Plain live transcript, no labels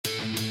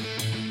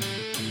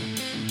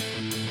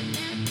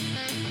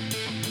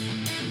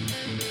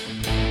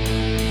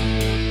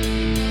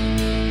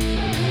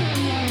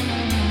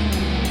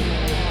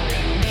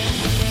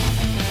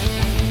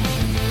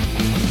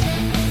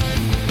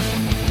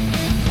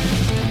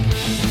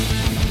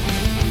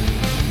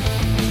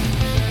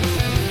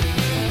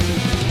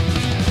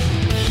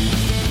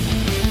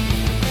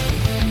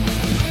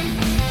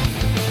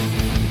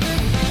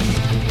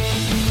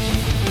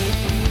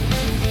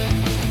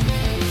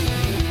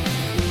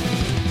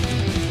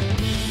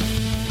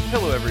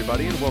Hello,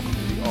 everybody, and welcome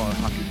to the Our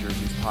Hockey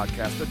Jerseys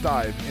podcast, a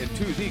dive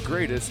into the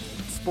greatest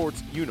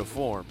sports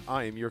uniform.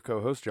 I am your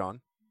co-host,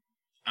 John.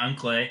 I'm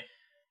Clay.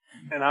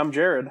 And I'm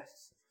Jared.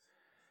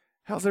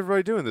 How's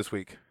everybody doing this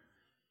week?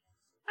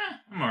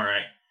 I'm all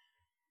right.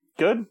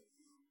 Good.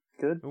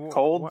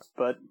 Cold,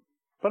 but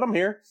I'm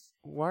here.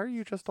 Why are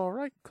you just all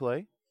right,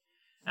 Clay?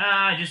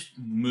 Just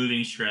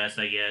moving stress,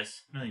 I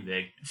guess. Nothing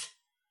big.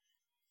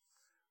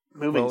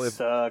 Moving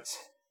sucks.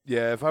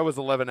 Yeah, if I was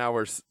 11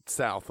 hours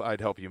south,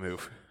 I'd help you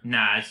move.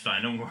 Nah, it's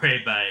fine. Don't worry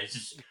about it.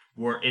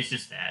 It's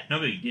just that. No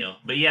big deal.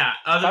 But yeah,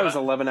 if I was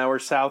 11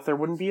 hours south, there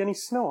wouldn't be any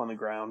snow on the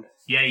ground.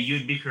 Yeah,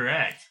 you'd be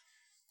correct.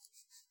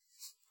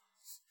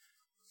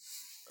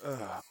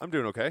 I'm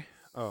doing okay.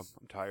 I'm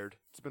tired.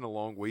 It's been a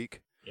long week.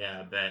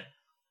 Yeah, I bet.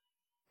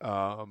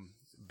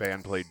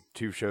 Band played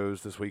 2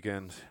 shows this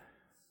weekend.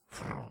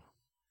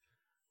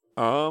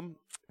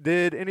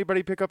 Did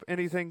anybody pick up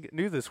anything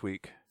new this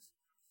week?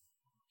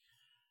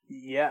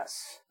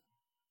 Yes,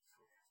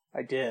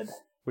 I did.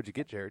 What'd you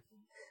get, Jared?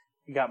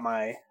 I got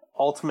my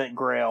ultimate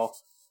Grail,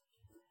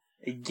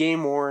 a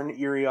game-worn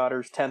Erie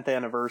Otters 10th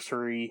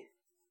anniversary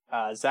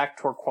Zach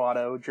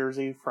Torquato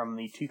jersey from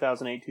the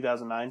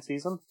 2008-2009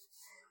 season.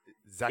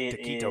 Zach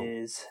Taquito. It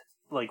is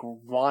like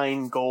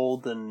wine,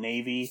 gold, and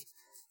navy,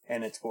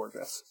 and it's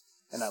gorgeous,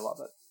 and I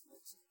love it.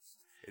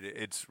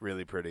 It's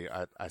really pretty.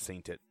 I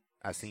seen it.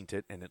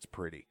 And it's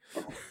pretty.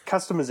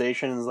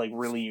 Customization is like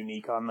really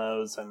unique on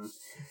those, and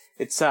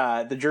it's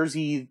the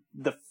jersey.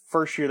 The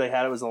first year they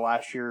had it was the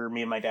last year me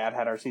and my dad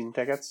had our season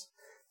tickets.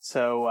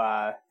 So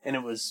and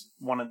it was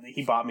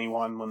he bought me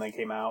one when they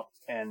came out,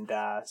 and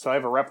so I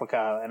have a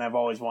replica, and I've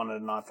always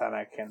wanted an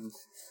authentic, and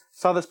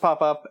saw this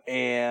pop up,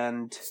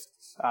 and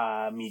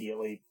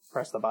immediately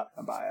pressed the button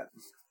to buy it.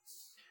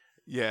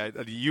 Yeah,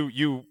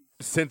 you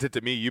sent it to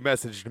me. You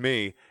messaged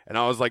me, and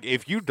I was like,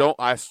 if you don't,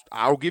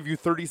 I'll give you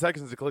 30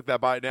 seconds to click that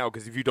buy it now,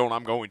 because if you don't,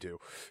 I'm going to.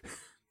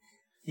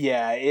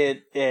 Yeah,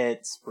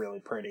 it's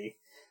really pretty.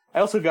 I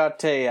also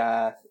got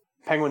a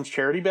Penguins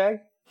charity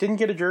bag. Didn't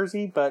get a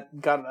jersey, but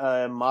got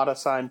a Mata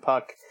signed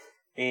puck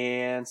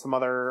and some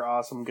other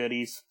awesome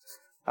goodies.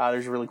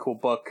 There's a really cool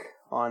book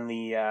on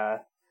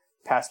the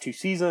past 2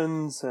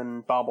 seasons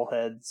and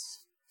bobbleheads.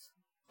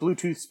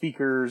 Bluetooth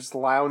speakers,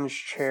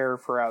 lounge chair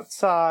for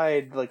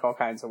outside, like all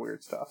kinds of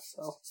weird stuff.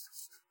 So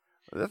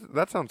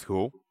that sounds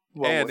cool.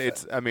 Well, and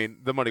it's, I mean,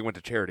 the money went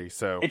to charity,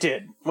 so it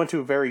did. Went to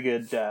a very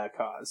good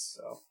cause.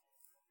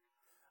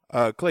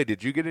 So, Clay,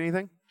 did you get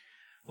anything?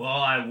 Well,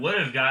 I would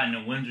have gotten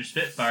a Windsor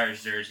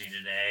Spitfires jersey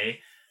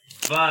today,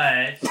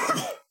 but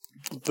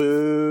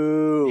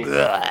boo.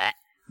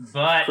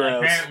 But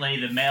Gross. Apparently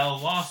the mail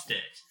lost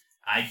it.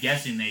 I'm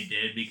guessing they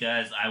did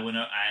because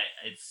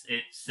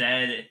it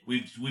said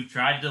we've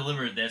tried to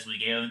deliver this. We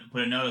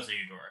put a notice at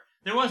your door.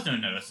 There was no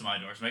notice on my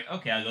door. So I'm like,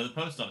 okay, I'll go to the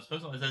post office.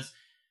 Post office says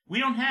we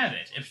don't have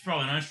it. It's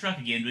probably not struck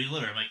again to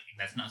deliver. I'm like,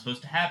 that's not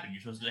supposed to happen.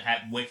 You're supposed to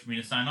wait for me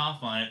to sign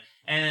off on it.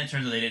 And then it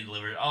turns out they didn't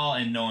deliver it at all,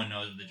 and no one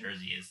knows what the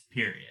jersey is.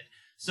 Period.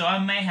 So I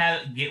may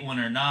get one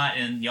or not,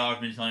 and y'all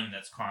have been telling me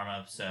that's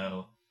karma.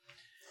 So.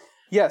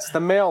 Yes, the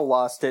mail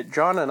lost it.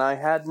 John and I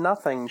had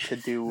nothing to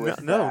do with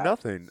that. No,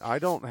 nothing. I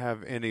don't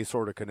have any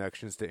sort of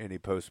connections to any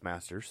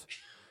postmasters.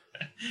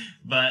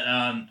 But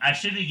I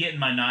should be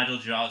getting my Nigel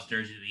Jaws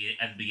jersey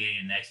at the beginning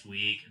of next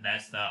week.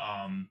 That's the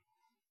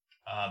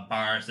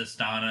Boris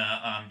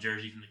Astana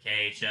jersey from the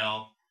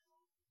KHL.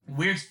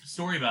 Weird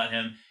story about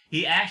him.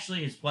 He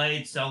actually has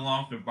played so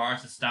long for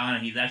Boris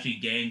Astana, he's actually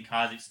gained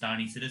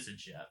Kazakhstani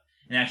citizenship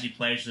and actually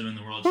plays them in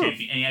the World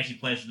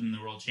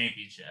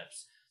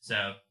Championships.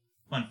 So.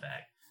 Fun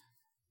fact.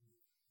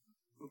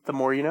 The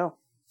more you know.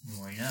 The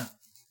more you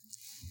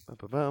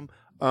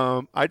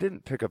know. I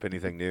didn't pick up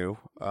anything new.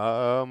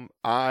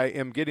 I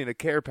am getting a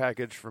care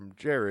package from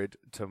Jared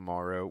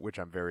tomorrow, which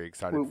I'm very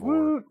excited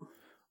for.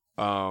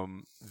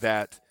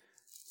 That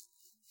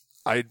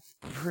I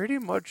pretty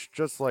much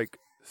just like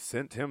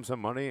sent him some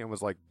money and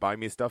was like, buy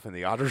me stuff in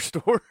the Otter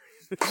store.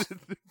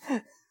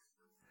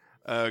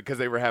 Because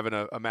they were having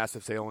a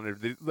massive sale,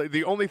 and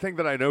the only thing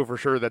that I know for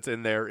sure that's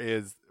in there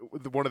is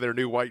one of their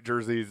new white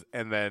jerseys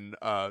and then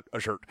a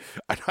shirt.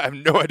 I have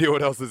no idea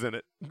what else is in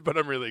it, but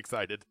I'm really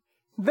excited.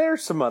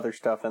 There's some other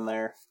stuff in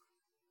there.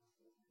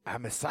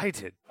 I'm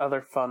excited.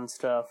 Other fun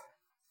stuff.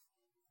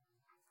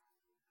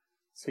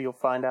 So you'll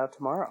find out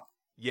tomorrow.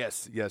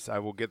 Yes, I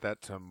will get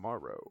that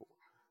tomorrow.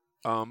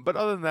 But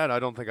other than that, I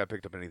don't think I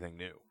picked up anything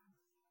new.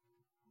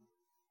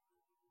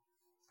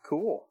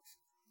 Cool.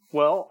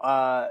 Well,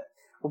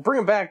 we're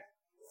bringing back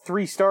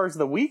 3 stars of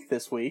the week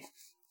this week.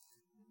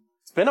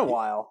 It's been a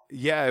while.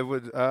 Yeah, it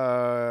would.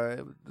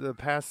 The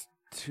past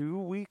 2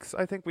 weeks,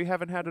 I think we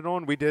haven't had it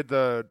on. We did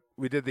the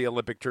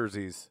Olympic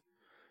jerseys.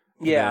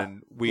 Yeah,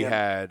 and we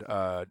had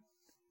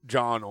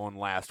John on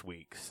last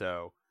week.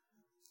 So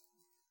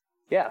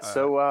yeah.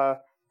 So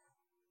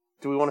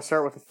do we want to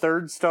start with the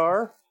 3rd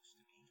star?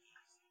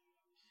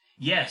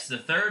 Yes, the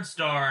 3rd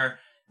star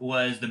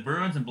was the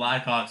Bruins and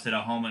Blackhawks at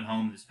a home and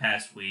home this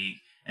past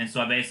week. And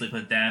so I basically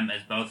put them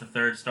as both a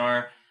 3rd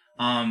star.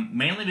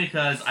 Mainly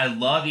because I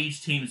love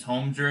each team's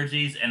home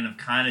jerseys and I'm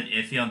kind of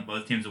iffy on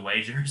both teams'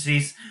 away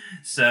jerseys.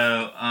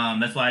 So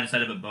that's why I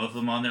decided to put both of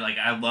them on there. Like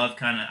I love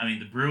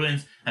the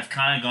Bruins have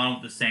kind of gone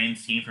with the same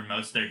scheme for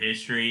most of their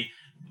history.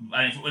 For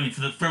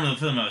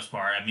the most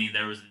part. I mean,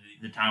 there was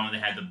the time when they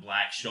had the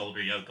black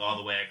shoulder yoke all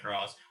the way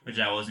across, which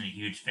I wasn't a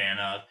huge fan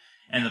of.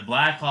 And the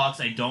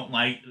Blackhawks, I don't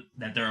like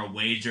that their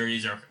away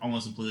jerseys are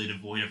almost completely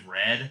devoid of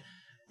red.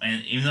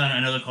 And even though I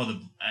know they're called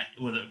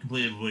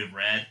completely devoid of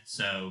red,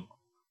 so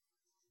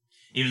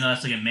even though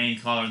that's like a main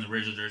color in the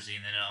original jersey,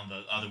 and then on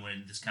the other one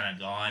it's just kind of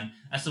gone.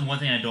 That's the one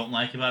thing I don't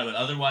like about it. But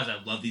otherwise,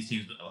 I love these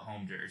teams'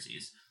 home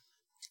jerseys.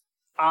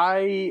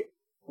 I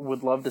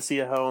would love to see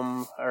a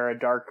home or a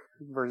dark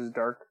versus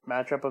dark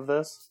matchup of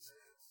this.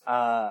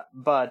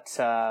 But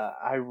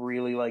I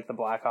really like the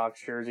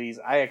Blackhawks jerseys.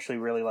 I actually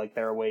really like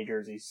their away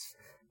jerseys.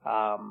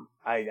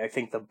 I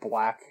think the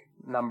black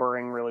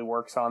numbering really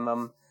works on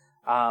them.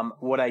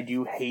 What I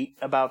do hate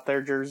about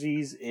their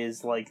jerseys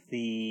is like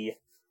the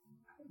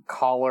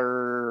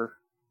collar.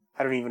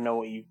 I don't even know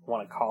what you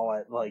want to call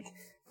it. Like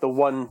the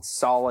one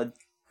solid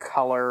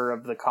color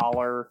of the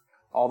collar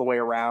all the way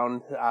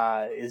around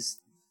is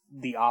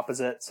the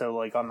opposite. So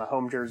like on the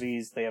home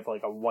jerseys, they have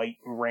like a white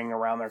ring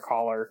around their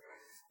collar.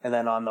 And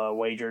then on the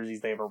away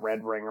jerseys, they have a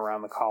red ring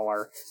around the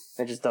collar.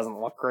 It just doesn't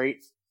look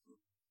great.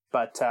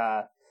 But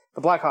the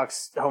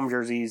Blackhawks home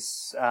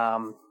jerseys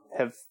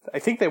I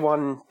think they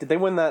won. Did they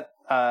win that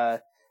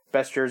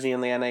best jersey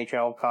in the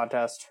NHL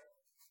contest?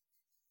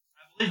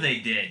 I believe they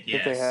did, yes.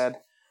 If they had.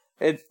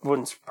 It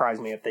wouldn't surprise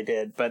me if they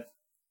did. But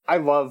I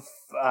love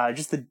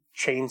just the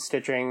chain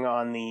stitching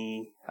on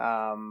the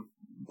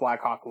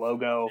Blackhawk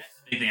logo.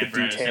 Big thing I've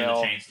read is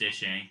the chain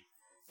stitching.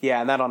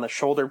 Yeah, and that on the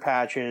shoulder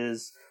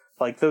patches.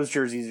 Like, those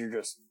jerseys are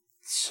just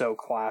so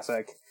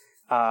classic.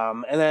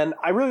 And then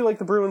I really like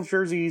the Bruins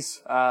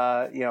jerseys.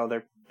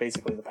 They're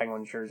basically the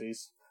Penguins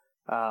jerseys,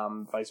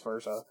 vice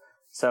versa.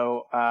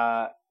 So,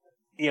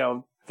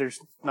 there's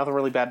nothing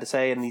really bad to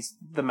say, and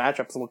the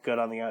matchups look good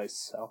on the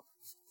ice. So,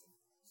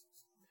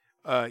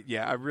 I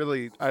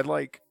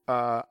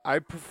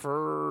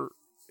prefer,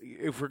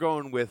 if we're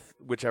going with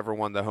whichever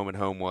one the home and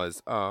home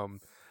was,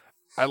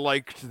 I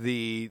liked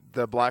the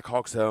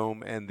Blackhawks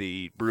home and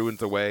the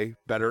Bruins away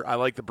better. I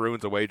like the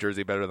Bruins away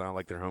jersey better than I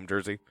like their home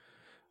jersey.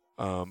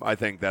 I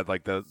think that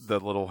like the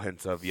little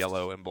hints of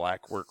yellow and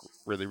black work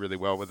really, really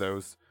well with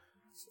those.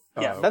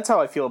 Yeah, that's how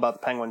I feel about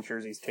the Penguins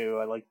jerseys too.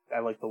 I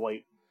like the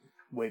white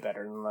way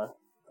better than the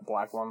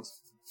black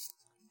ones.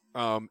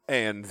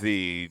 And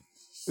the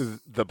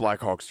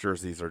Blackhawks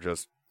jerseys are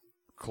just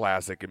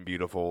classic and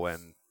beautiful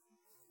and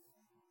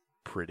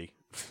pretty.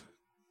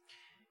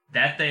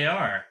 That they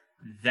are.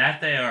 That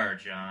they are,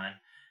 John.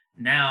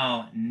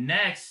 Now,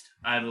 next,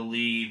 I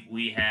believe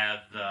we have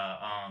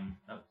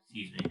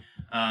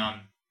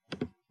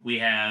we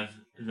have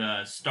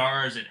the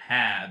Stars at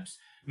Habs.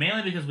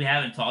 Mainly because we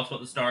haven't talked about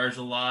the Stars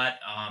a lot.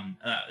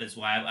 That's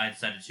why I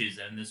decided to choose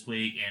them this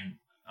week, and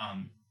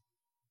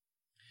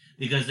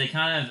because they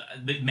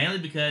mainly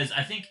because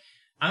I think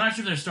I'm not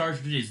sure if their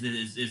Stars jerseys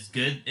is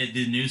good.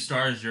 The new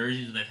Stars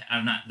jerseys,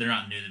 they're not new.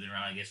 They've been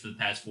around, I guess, for the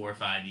past 4 or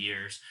 5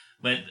 years.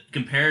 But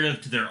comparative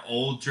to their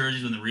old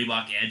jerseys when the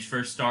Reebok Edge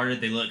first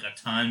started, they look a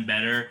ton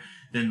better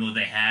than what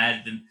they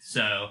had.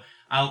 So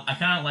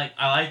I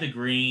like the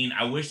green.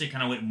 I wish they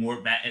kind of went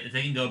more back. If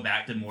they can go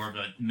back to more of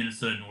a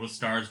Minnesota North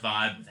Stars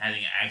vibe with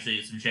having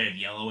actually some shade of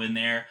yellow in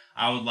there,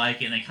 I would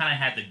like it. And they kind of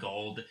had the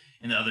gold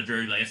in the other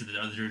jerseys. Like I said, the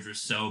other jerseys were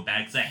so bad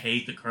because I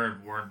hate the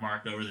curved word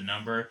mark over the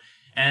number.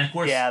 And of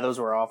course, yeah, those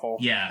were awful.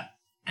 Yeah,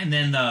 and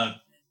then the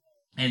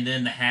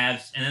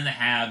Habs.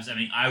 I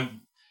mean,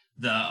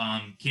 the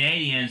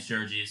Canadiens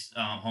jerseys,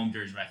 home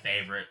jersey, my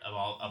favorite of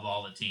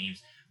all the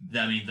teams.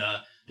 I mean,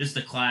 just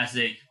the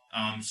classic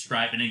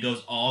stripe, and it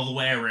goes all the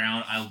way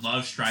around. I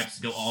love stripes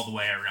to go all the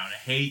way around. I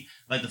hate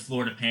like the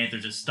Florida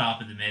Panthers just stop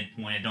at the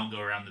midpoint and don't go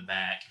around the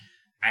back.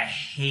 I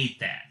hate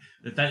that.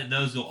 The fact that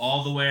those go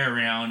all the way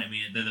around. I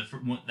mean, that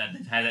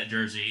they've had that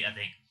jersey, I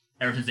think,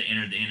 ever since they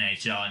entered the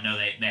NHL. I know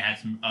they had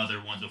some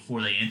other ones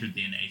before they entered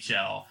the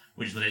NHL,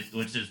 which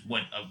is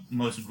what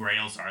most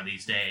Grails are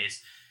these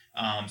days.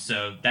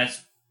 So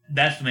that's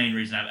the main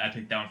reason I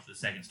picked that one for the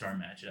second Star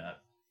matchup.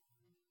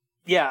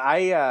 Yeah,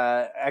 I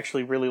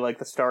actually really like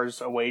the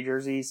Stars away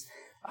jerseys.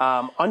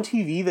 On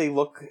TV, they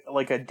look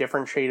like a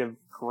different shade of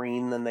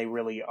green than they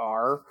really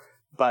are,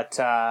 but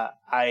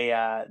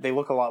they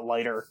look a lot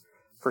lighter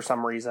for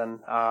some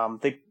reason.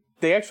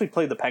 They actually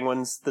played the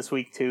Penguins this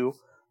week too.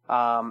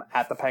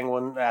 At the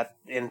Penguin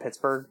in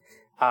Pittsburgh,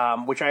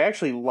 which I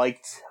actually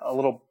liked a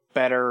little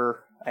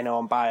better. I know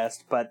I'm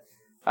biased, but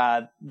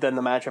than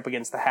the matchup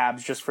against the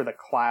Habs, just for the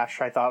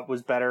clash, I thought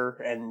was better,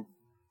 and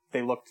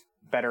they looked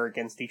better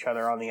against each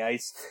other on the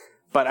ice.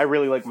 But I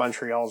really like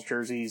Montreal's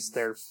jerseys.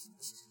 They're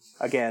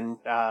again,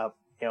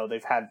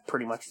 they've had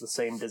pretty much the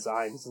same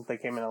design since they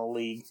came into the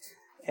league,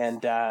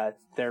 and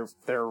they're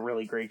a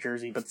really great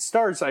jersey. But the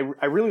Stars, I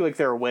really like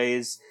their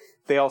aways.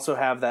 They also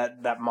have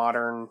that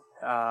modern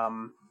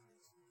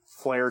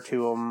flair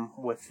to them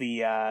with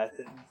the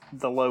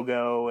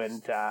logo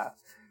and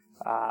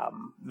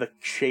The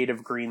shade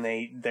of green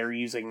they're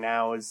using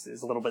now is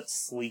a little bit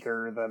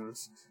sleeker than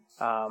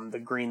the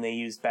green they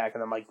used back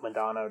in the Mike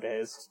Modano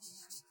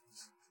days.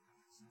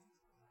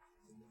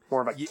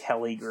 More of a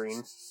Kelly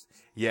green.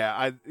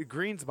 Yeah,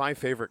 green's my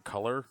favorite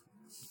color,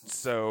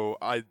 so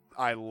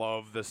I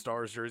love the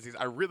Stars jerseys.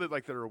 I really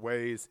like their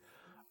aways,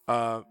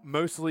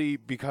 mostly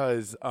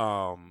because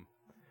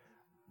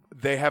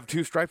they have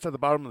 2 stripes at the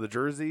bottom of the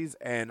jerseys,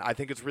 and I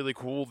think it's really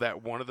cool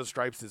that one of the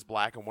stripes is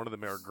black and one of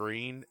them are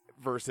green,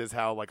 versus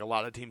how like a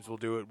lot of teams will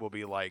do it. Will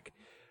be like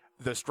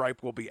the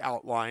stripe will be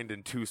outlined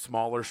in 2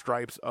 smaller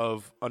stripes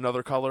of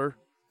another color,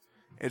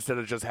 instead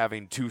of just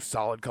having 2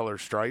 solid color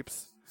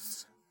stripes.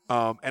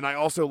 And I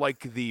also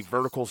like the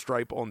vertical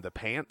stripe on the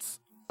pants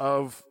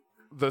of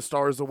the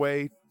Stars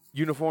Away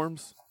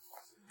uniforms.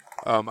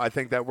 I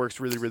think that works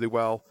really, really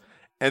well.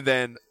 And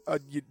then,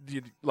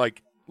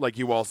 like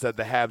you all said,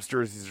 the Habs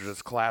jerseys are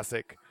just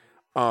classic.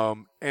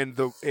 And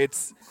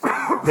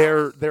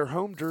their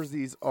home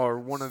jerseys are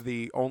one of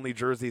the only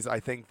jerseys I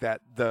think that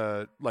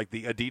the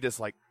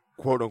Adidas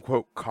quote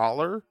unquote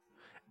collar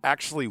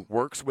actually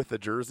works with the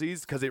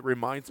jerseys, because it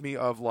reminds me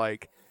of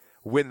like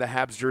when the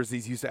Habs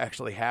jerseys used to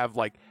actually have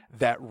like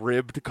that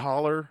ribbed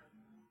collar.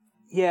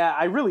 Yeah,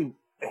 I really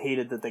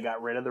hated that they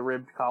got rid of the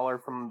ribbed collar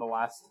from the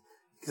last,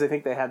 because I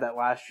think they had that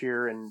last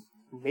year and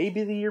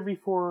maybe the year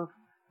before,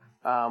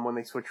 when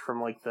they switched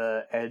from like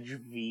the Edge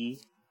V.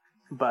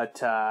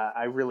 But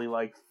I really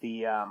liked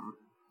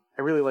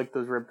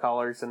those ribbed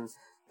collars, and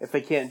if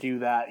they can't do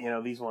that,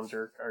 these ones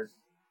are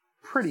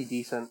pretty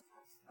decent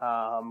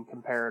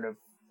comparative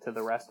to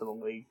the rest of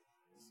the league.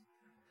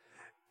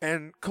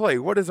 And Clay,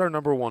 what is our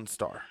number 1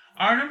 star?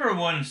 Our number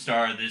 1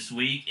 star this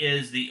week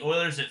is the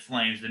Oilers at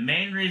Flames. The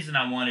main reason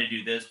I want to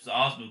do this was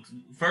also,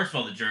 first of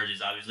all, the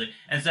jerseys, obviously,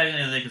 and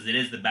secondly, because it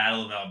is the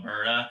Battle of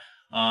Alberta.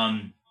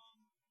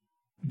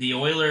 The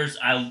Oilers,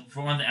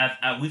 for one thing,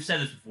 we've said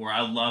this before,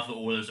 I love the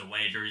Oilers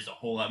away jerseys a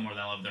whole lot more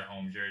than I love their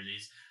home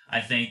jerseys. I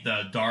think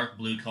the dark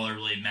blue color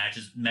really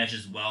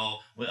meshes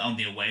well on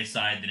the away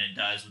side than it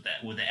does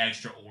with the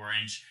extra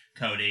orange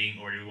coating,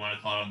 or whatever you want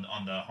to call it,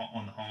 on the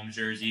home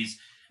jerseys.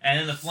 And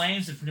then the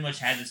Flames have pretty much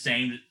had the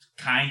same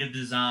kind of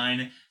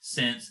design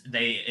since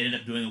they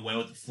ended up doing away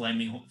with the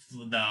flaming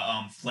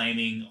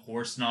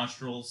horse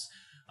nostrils.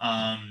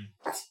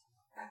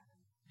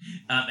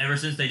 Ever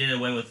since they did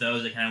away with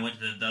those, they kind of went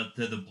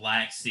to the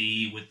Black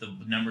Sea with the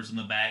numbers on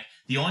the back.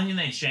 The only thing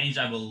they changed,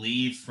 I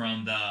believe,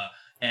 from the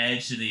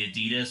Edge to the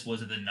Adidas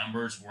was that the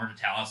numbers weren't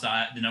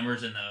italicized. The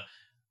numbers in the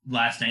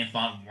last name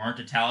font weren't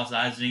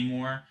italicized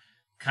anymore.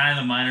 Kind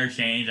of a minor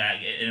change. I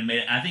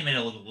think it made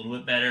it look a little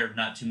bit better,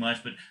 not too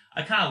much, but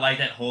I kind of like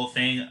that whole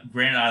thing.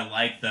 Granted, I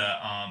like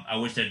I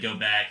wish they'd go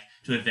back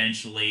to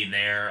eventually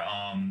their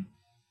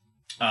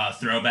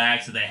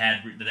throwbacks that they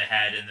had in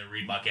the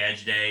Reebok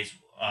Edge days.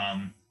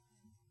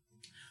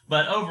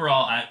 But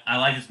overall, I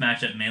like this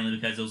matchup mainly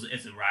because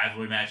it's a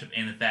rivalry matchup,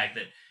 and the fact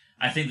that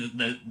I think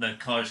the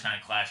colors kind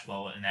of clash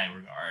well in that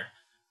regard.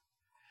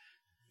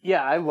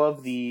 Yeah, I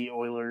love the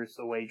Oilers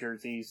away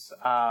jerseys.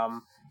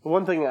 The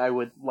one thing I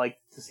would like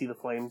to see the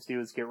Flames do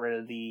is get rid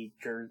of the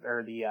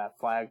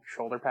flag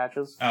shoulder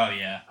patches. Oh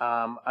yeah.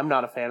 I'm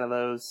not a fan of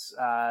those.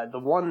 The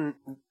one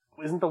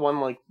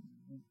like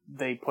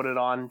they put it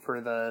on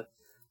for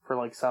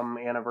like some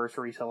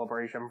anniversary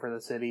celebration for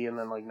the city and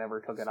then like never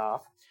took it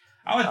off.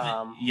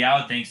 I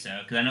would think so,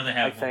 because I know they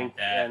have one like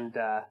that.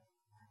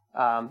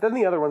 And then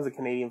the other one's a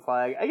Canadian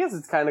flag. I guess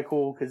it's kind of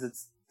cool because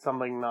it's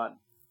something not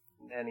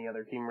any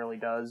other team really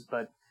does,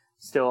 but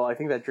still, I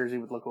think that jersey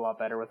would look a lot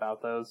better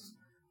without those.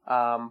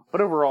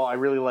 But overall, I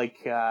really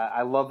like,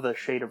 I love the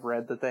shade of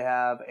red that they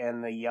have,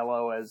 and the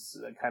yellow as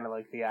kind of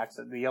like the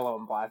accent, the yellow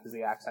and black as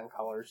the accent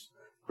colors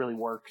really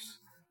works.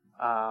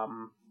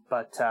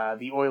 But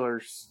the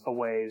Oilers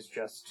away is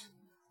just,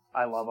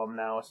 I love them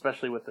now,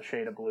 especially with the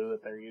shade of blue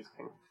that they're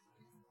using.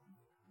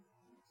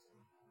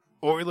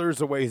 Oilers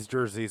away's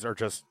jerseys are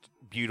just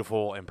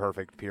beautiful and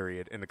perfect,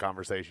 period, in the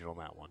conversation on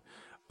that one.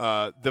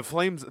 The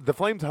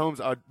Flames homes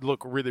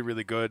look really,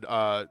 really good.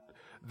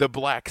 The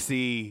Black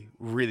Sea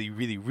really,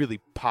 really,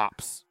 really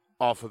pops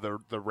off of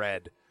the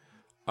red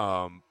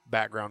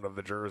background of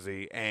the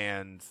jersey,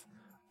 and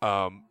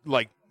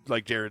like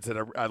Jared said,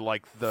 I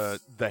like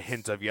the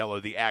hint of yellow,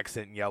 the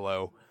accent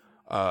yellow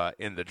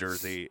in the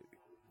jersey.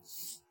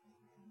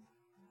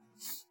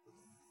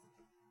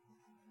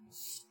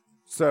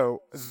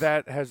 So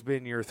that has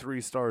been your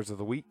 3 stars of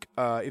the week.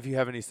 If you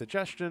have any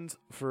suggestions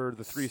for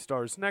the 3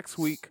 stars next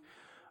week,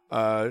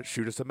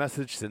 shoot us a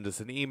message, send us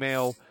an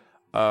email.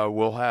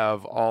 We'll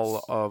have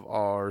all of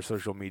our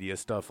social media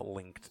stuff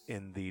linked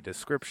in the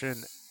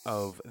description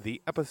of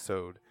the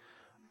episode.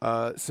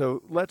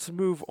 So let's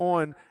move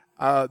on.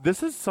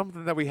 This is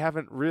something that we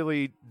haven't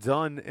really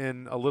done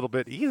in a little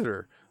bit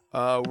either.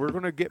 We're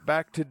going to get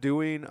back to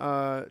doing,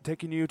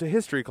 taking you to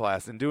history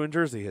class and doing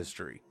jersey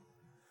history.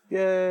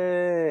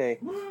 Yay!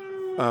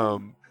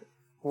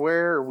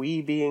 Where are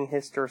we being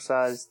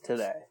historicized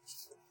today?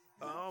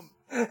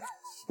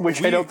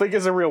 Which I don't think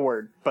is a real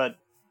word, but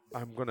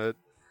I'm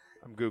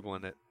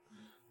Googling it.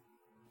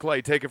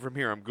 Clay, take it from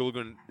here. I'm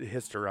Googling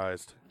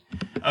historized.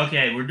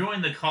 Okay, we're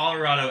doing the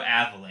Colorado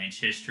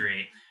Avalanche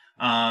history.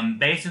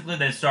 Basically,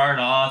 they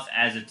started off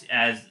as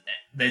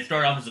the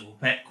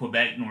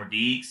Quebec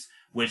Nordiques,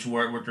 which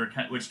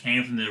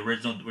came from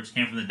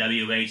the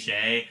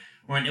WHA.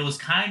 When it was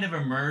kind of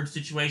a merge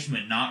situation,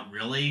 but not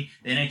really.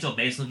 The NHL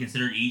basically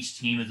considered each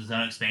team as its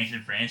own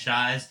expansion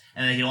franchise,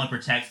 and they could only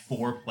protect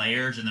 4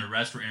 players, and the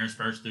rest were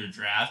interspersed through the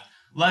draft.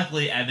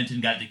 Luckily, Edmonton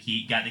got to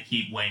keep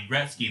Wayne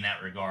Gretzky in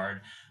that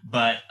regard,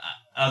 but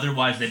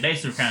otherwise they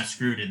basically were kind of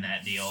screwed in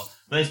that deal.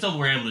 But they still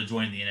were able to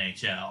join the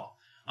NHL.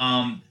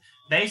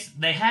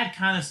 They had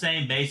kind of the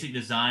same basic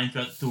design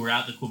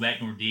throughout the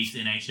Quebec Nordiques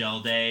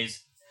NHL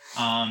days.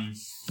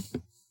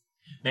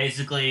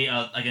 Basically,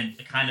 like a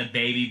kind of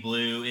baby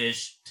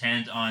blue-ish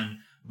tint on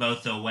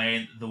both the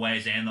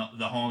ways and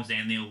the homes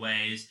and the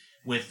aways,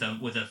 with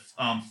the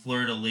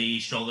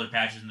fleur-de-lis shoulder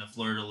patches and the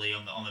fleur-de-lis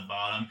on the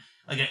bottom.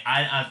 Like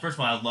I first of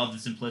all, I love the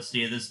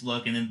simplicity of this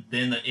look, and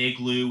then the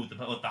igloo with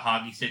the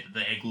hockey stick, that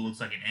the igloo looks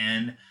like an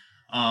N.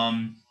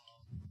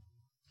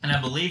 And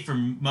I believe for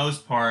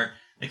most part,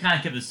 they kind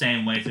of kept the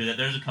same way through that.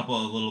 There's a couple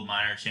of little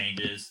minor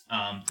changes.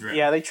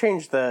 Yeah, they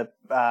changed the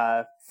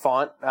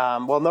font.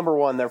 Well, number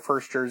one, their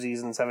first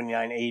jerseys in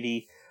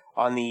 79-80.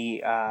 On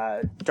the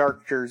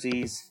dark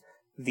jerseys,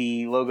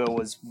 the logo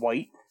was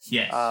white.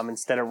 Yes.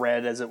 Instead of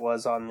red as it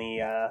was on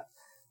the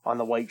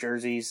white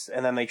jerseys.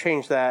 And then they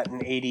changed that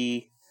in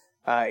 89,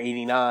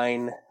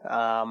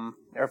 or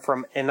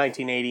in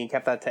 1980, and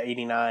kept that to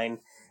 89.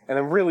 And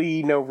then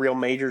really no real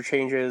major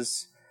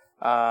changes.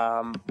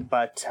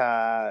 But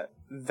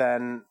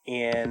then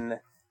in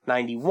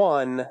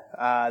 91,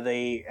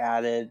 they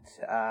added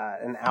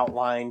an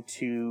outline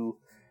to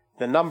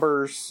the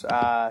numbers.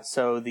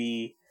 So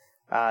they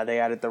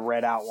added the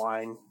red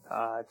outline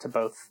to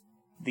both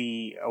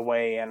the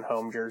away and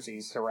home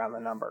jerseys around the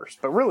numbers.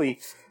 But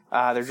really,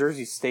 their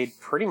jerseys stayed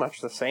pretty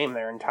much the same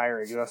their entire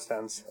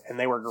existence, and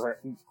they were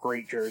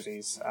great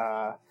jerseys.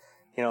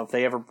 If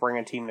they ever bring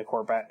a team to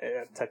Quebec,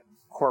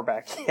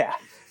 yeah.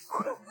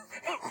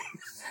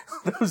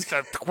 Those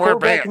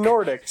Quebec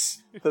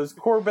Nordics. Those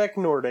Quebec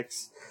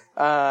Nordics.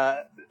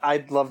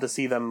 I'd love to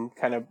see them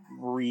kind of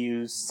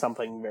reuse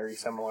something very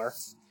similar.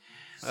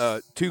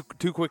 Two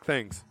quick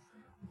things.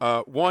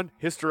 One,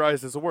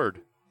 historized is a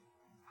word.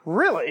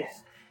 Really?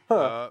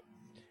 Huh.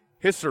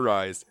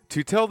 Historized,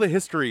 to tell the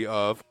history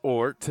of,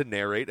 or to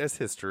narrate as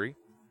history.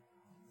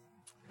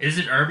 Is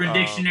it Urban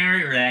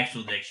Dictionary or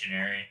actual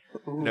dictionary?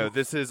 No,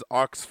 this is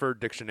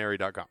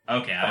OxfordDictionary.com.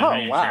 Okay, I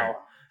was wow.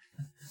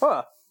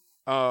 Sure.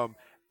 Huh.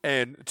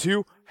 And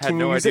 2, had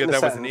no idea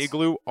that was an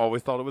igloo.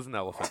 Always thought it was an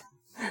elephant.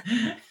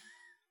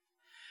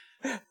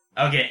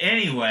 Okay.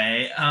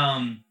 Anyway,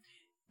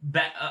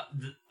 Quebec.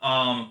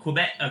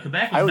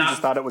 Quebec was I always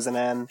just thought it was an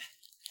N.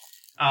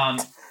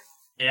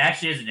 It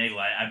actually is an igloo.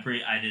 I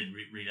did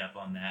read up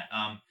on that.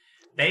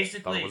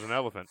 Basically, thought it was an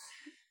elephant.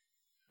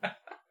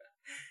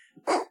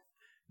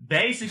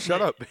 Basically,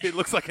 shut up. It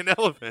looks like an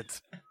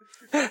elephant.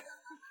 I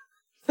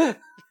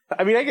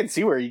mean, I can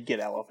see where you get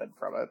elephant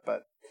from it,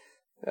 but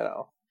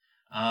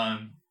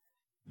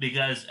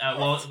because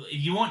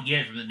you won't get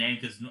it from the name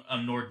because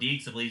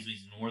Nordiques, I believe,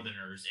 means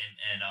Northerners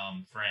in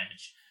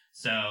French.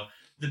 So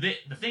the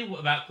thing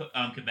about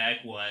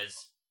Quebec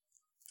was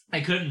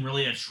they couldn't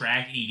really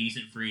attract any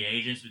decent free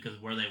agents because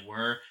of where they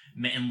were,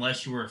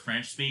 unless you were a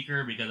French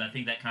speaker, because I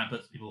think that kind of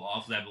puts people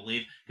off. Because I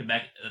believe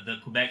the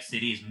Quebec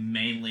city is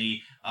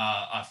mainly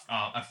a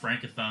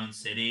francophone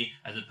city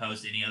as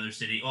opposed to any other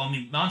city. Well, I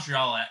mean,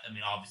 Montreal,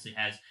 obviously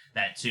has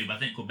that too, but I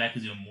think Quebec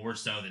is even more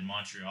so than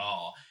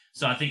Montreal.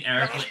 So I think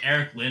Eric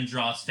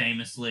Lindros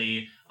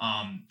famously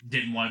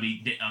didn't want to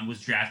be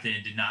was drafted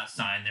and did not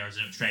sign. There was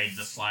a trade to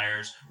the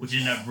Flyers, which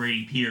ended up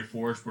bringing Peter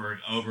Forsberg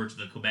over to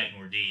the Quebec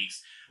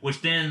Nordiques,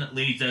 which then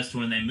leads us to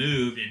when they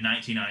moved in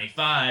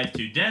 1995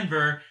 to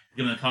Denver,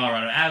 given the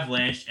Colorado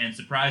Avalanche, and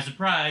surprise,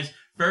 surprise,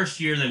 first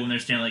year they won their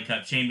Stanley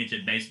Cup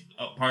championship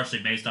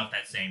partially based off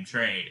that same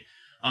trade.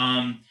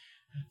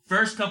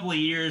 First couple of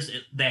years,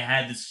 they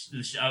had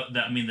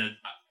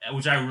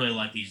which I really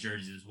like these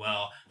jerseys as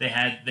well. They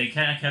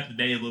kind of kept the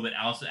baby a little bit,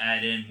 also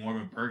added in more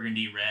of a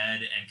burgundy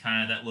red and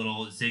kind of that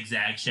little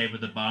zigzag shape at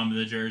the bottom of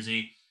the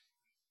jersey,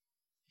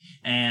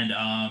 and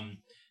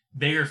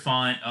bigger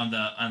font on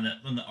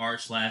the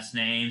arch last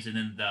names, and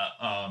then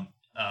the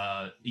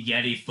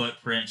Yeti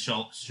footprint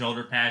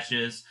shoulder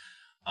patches.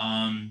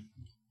 And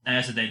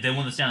I said they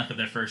won the Stanley Cup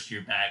their first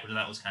year back, which I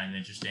thought was kind of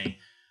interesting.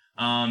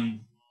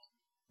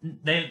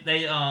 They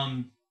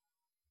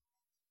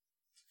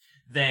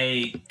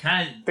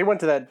went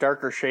to that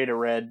darker shade of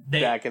red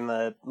back in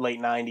the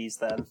late 90s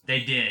then. They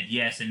did,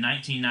 yes. In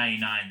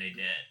 1999 they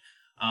did.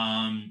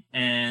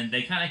 And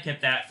they kind of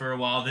kept that for a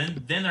while.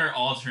 Then their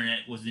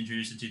alternate was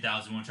introduced in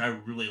 2001, which I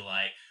really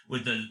like.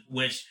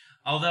 Which,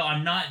 although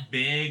I'm not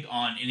big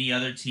on any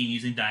other team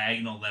using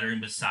diagonal lettering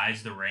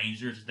besides the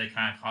Rangers, they're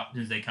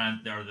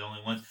the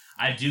only ones.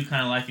 I do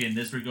kind of like it in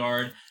this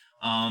regard.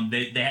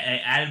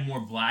 They added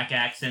more black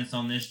accents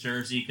on this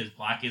jersey because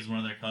black is one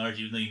of their colors,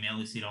 even though you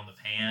mainly see it on the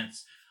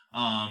pants.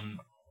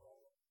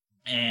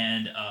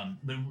 And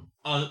but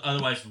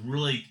otherwise,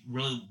 really,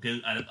 really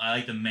good. I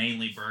like the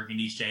mainly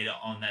burgundy shade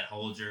on that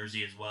whole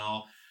jersey as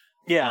well.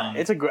 Yeah,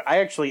 it's a good. I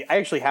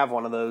actually have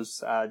one of those.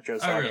 Joe Oh,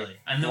 Sakic. really?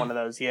 And then, one of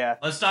those. Yeah.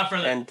 Let's stop for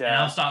and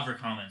I'll stop for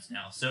comments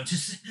now. So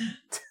just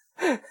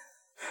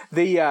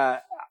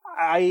I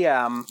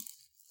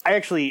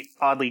actually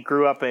oddly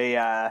grew up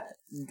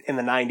in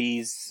the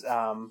 90s,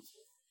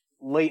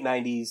 late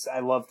 90s. I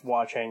loved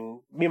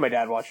watching. Me and my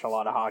dad watched a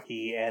lot of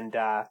hockey, and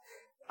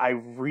I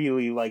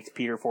really liked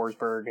Peter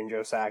Forsberg and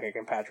Joe Sakic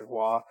and Patrick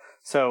Waugh.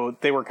 So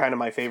they were kind of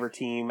my favorite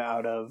team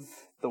out of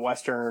the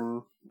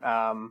Western.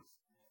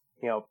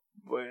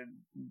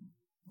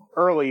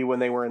 Early when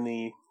they were in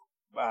the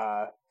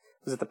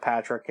was it the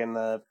Patrick and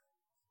the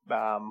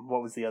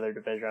what was the other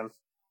division?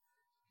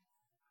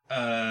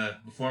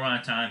 Before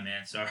my time,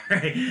 man.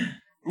 Sorry.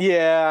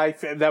 Yeah,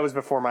 that was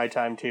before my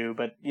time too.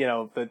 But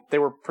they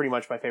were pretty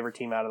much my favorite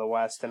team out of the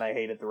West, and I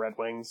hated the Red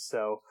Wings.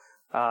 So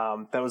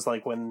that was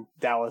like when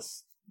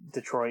Dallas,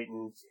 Detroit,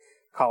 and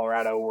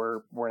Colorado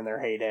were in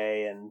their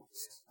heyday, and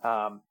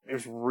it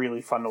was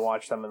really fun to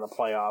watch them in the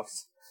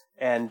playoffs.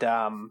 And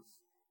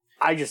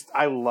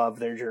I love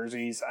their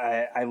jerseys.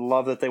 I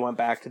love that they went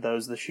back to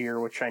those this year,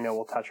 which I know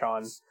we'll touch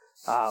on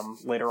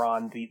later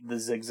on. The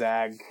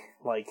zigzag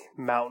like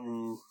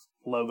mountain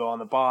logo on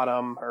the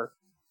bottom, or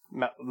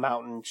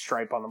mountain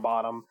stripe on the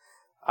bottom.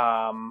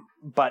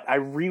 But I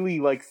really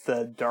like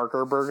the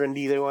darker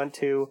burgundy they went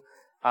to.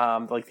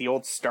 Like the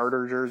old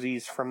starter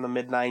jerseys from the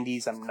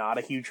mid-90s, I'm not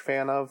a huge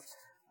fan of,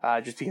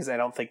 just because I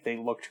don't think they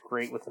looked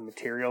great with the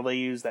material they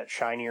used, that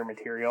shinier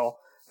material.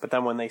 But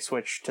then when they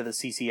switched to the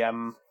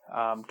CCM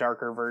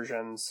darker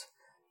versions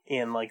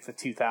in like the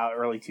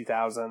early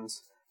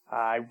 2000s,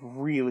 I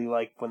really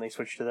liked when they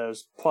switched to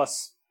those.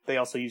 Plus, they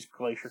also used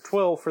Glacier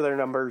Twill for their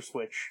numbers,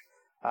 which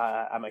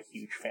I'm a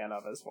huge fan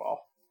of as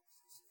well.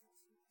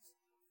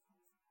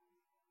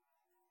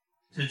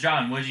 So,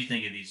 John, what did you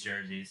think of these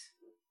jerseys?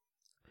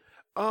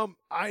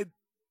 I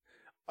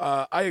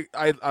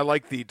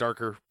like the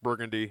darker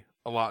burgundy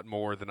a lot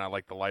more than I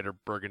like the lighter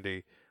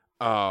burgundy.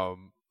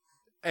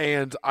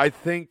 And I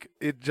think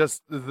it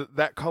just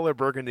that color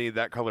burgundy,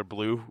 that color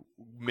blue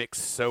mix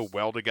so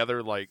well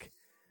together. Like,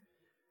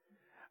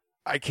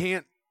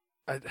 I'm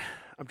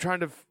trying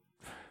to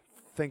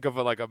think of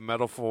a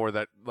metaphor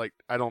that, like,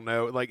 I don't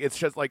know. Like, it's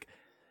just like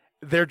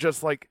they're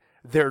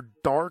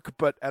dark,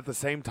 but at the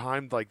same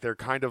time, like, they're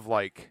kind of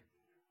like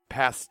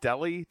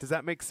pastel-y. Does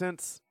that make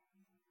sense?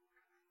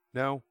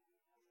 No.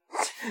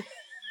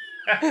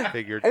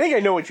 Figured. I think I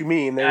know what you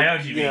mean. I know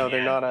what you mean.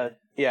 They're not a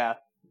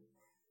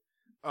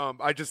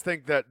I just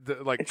think that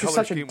it's just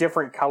such a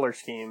different color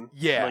scheme.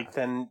 Yeah. Like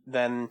than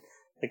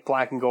like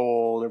black and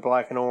gold or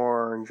black and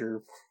orange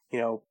or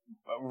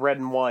red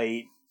and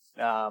white,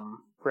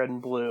 red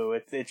and blue.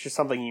 It's just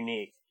something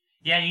unique.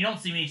 Yeah, and you don't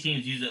see many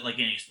teams use it like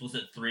an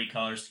explicit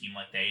 3-color scheme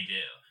like they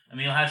do. I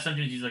mean, you'll have some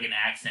teams use like an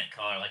accent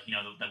color, like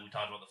that we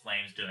talked about the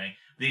Flames doing.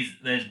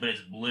 But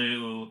it's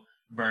blue,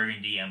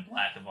 burgundy, and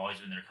black have always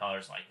been their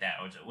colors like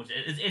that, which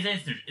is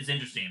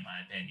interesting in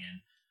my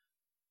opinion.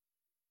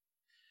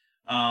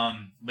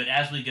 But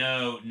as we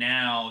go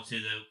now to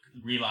the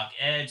Reebok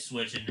Edge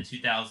switch into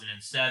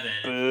 2007,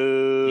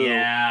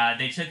 yeah,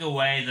 they took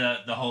away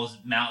the whole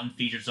mountain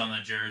features on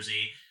the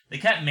jersey. They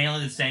kept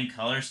mainly the same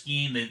color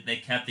scheme. They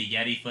kept the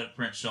Yeti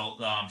footprint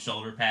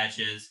shoulder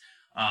patches.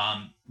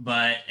 And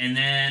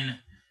then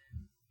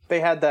they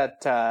had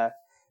that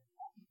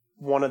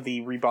one of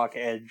the Reebok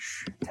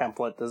Edge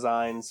template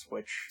designs,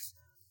 which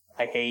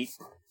I hate,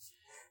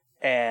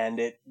 and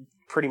it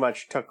pretty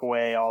much took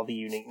away all the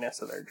uniqueness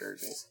of their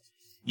jerseys.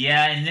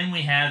 Yeah, and then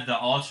we have the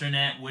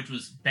alternate, which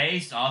was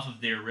based off of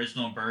the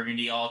original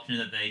burgundy alternate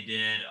that they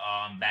did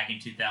back in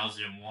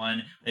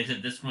 2001. They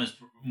said this one was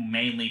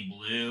mainly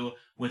blue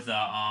with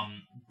a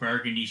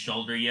burgundy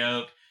shoulder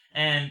yoke,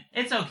 and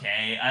it's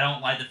okay. I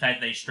don't like the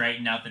fact they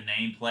straightened out the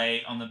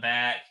nameplate on the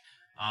back.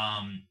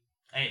 I'm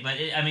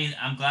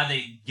glad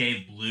they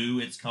gave blue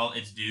its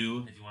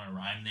due, if you want to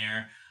rhyme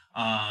there.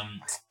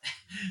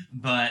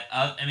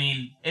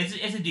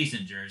 It's a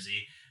decent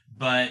jersey.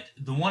 But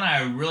the one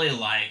I really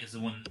like is the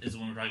one we're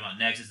talking about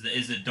next.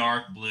 Is the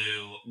dark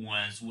blue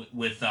ones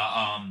with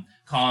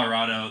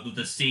Colorado, with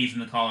the C from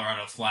the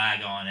Colorado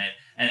flag on it,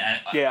 and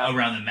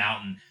around the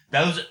mountain.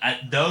 Those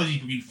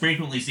you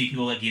frequently see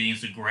people like getting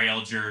into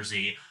Grail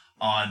jersey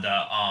on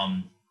the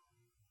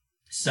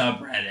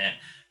subreddit,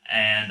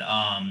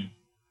 and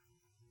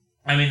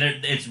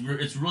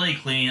it's really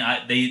clean.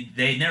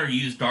 They never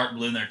used dark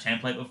blue in their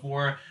template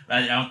before, but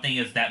I don't think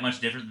it's that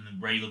much different than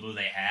the regular blue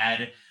they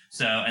had.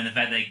 So, and the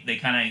fact they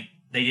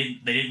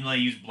didn't really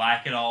use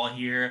black at all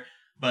here,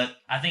 but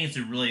I think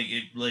it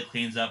really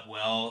cleans up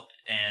well.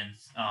 And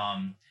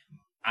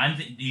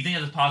do you think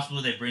there's a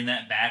possibility they bring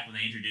that back when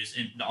they introduce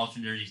the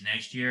alternate jerseys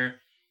next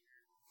year?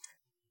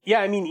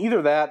 Yeah, I mean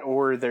either that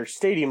or their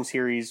Stadium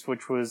Series,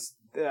 which was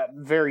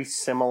very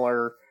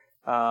similar.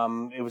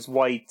 It was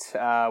white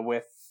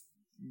with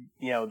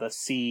the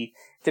C.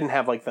 Didn't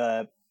have like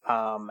the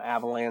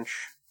Avalanche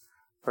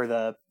or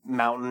the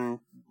mountain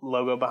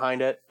logo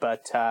behind it.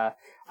 But I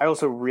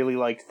also really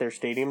liked their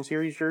Stadium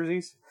Series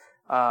jerseys.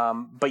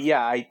 But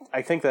yeah,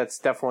 I think that's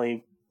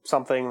definitely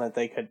something that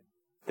they could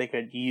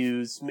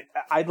use.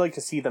 I'd like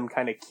to see them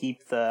kind of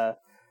keep the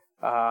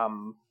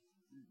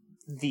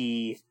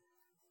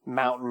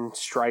mountain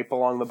stripe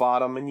along the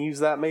bottom and use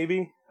that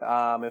maybe.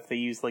 If they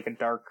use like a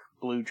dark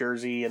blue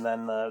jersey and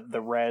then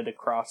the red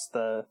across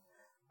the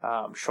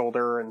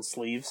shoulder and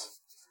sleeves,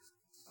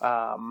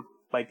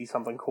 might be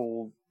something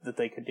cool that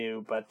they could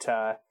do. But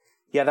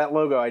yeah, that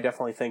logo I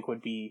definitely think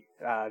would be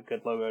a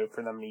good logo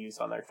for them to use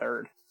on their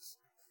third.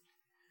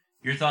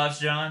 Your thoughts,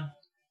 John?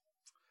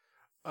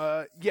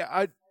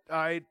 Yeah,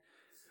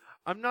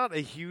 I'm not a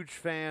huge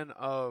fan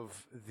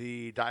of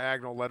the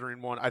diagonal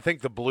lettering one. I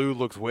think the blue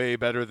looks way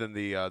better than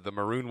the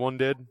maroon one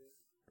did,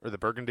 or the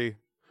burgundy.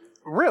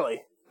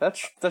 Really?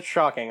 That's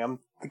shocking. I'm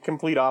the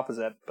complete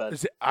opposite.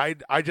 But I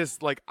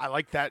just I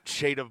like that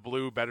shade of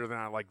blue better than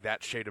I like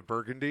that shade of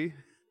burgundy.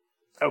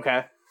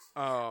 Okay.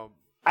 I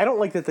don't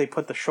like that they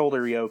put the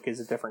shoulder yoke as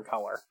a different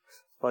color.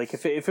 Like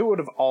if it would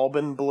have all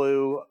been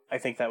blue, I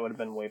think that would have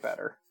been way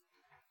better.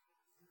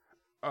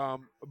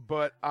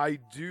 But I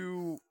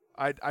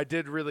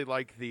did really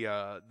like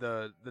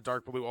the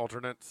dark blue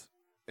alternates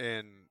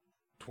in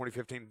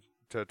 2015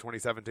 to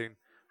 2017,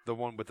 the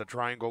one with the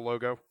triangle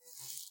logo.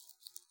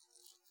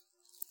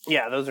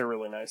 Yeah, those are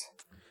really nice.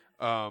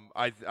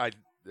 I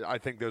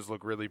think those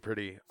look really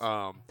pretty.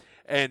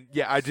 And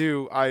yeah,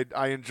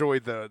 I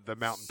enjoyed the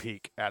mountain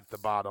peak at the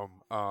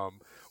bottom.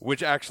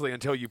 Which actually,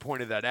 until you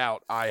pointed that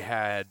out, I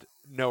had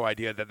no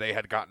idea that they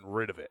had gotten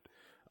rid of it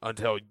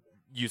until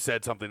you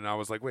said something, and I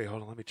was like, wait,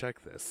 hold on, let me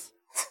check this.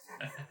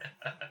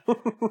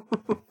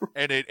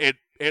 And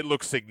it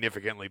looks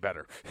significantly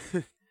better.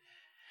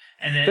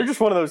 And then, they're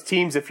just one of those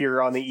teams. If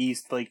you're on the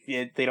East,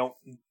 they don't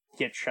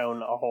get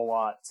shown a whole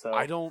lot,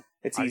 so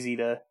it's easy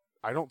to.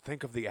 I don't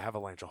think of the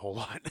Avalanche a whole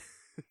lot.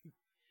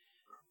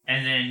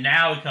 And then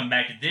now we come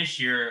back to this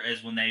year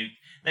as when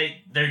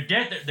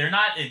they're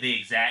not the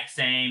exact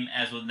same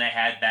as when they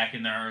had back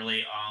in the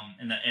early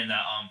in the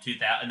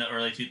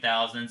early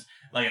 2000s.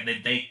 Like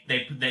they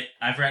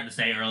I forgot to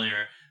say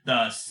earlier,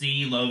 the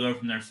C logo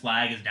from their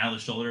flag is now the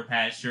shoulder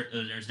patch.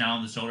 There's now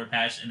on the shoulder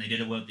patch, and they did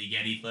it with the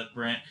Yeti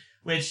footprint,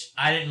 which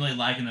I didn't really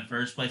like in the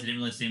first place. It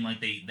didn't really seem like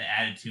they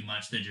added too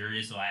much to the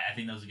jersey, so I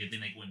think that was a good thing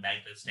they went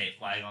back to the state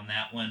flag on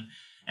that one.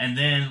 And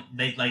then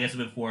they, like I said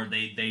before,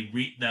 they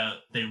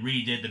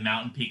redid the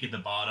mountain peak at the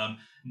bottom.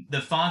 The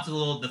font's a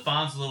little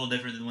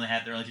different than when they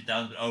had the early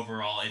 2000s, but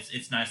overall,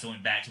 it's nice they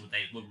went back to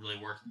what really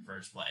worked in the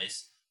first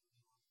place.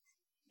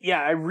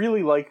 Yeah, I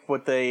really like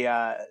what they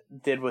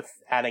did with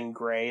adding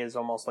gray as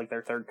almost like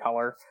their third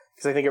color,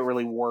 because I think it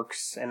really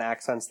works and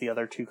accents the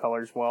other two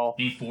colors well.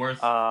 Being fourth?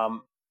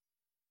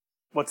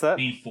 What's that?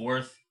 Being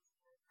fourth?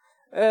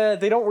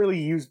 They don't really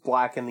use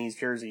black in these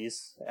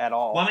jerseys at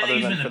all. Well, I mean, they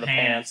use them in the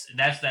pants.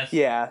 That's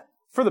yeah,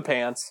 for the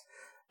pants.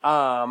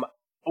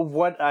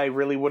 What I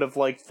really would have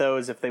liked, though,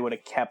 is if they would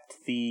have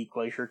kept the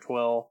Glacier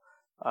Twill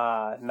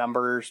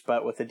numbers,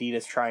 but with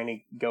Adidas trying to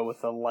go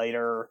with a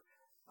lighter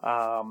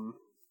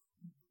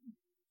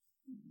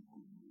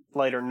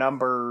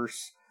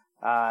numbers,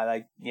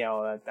 I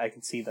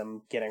can see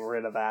them getting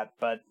rid of that.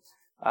 But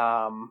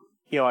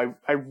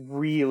I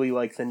really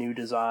like the new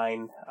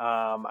design.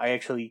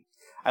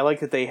 I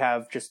like that they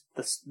have just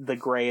the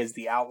gray as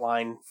the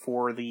outline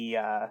for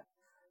the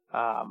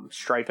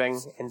striping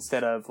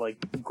instead of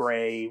like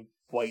gray,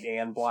 white,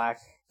 and black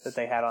that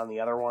they had on the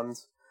other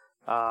ones.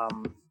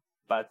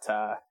 But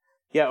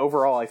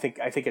overall, I think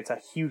it's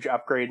a huge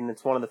upgrade, and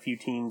it's one of the few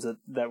teams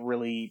that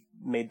really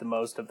made the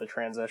most of the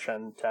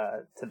transition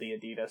to the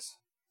Adidas.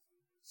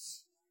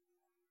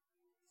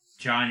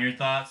 John, your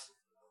thoughts?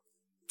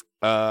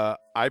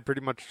 I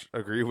pretty much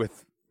agree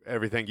with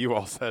everything you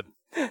all said.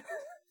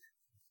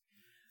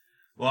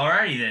 Well,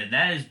 alrighty then.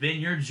 That has been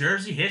your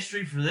jersey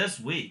history for this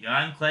week.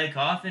 I'm Clay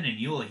Coffin, and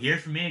you will hear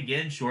from me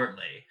again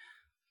shortly.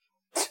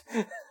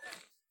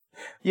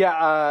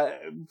 Yeah,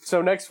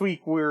 so next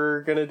week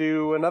we're going to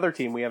do another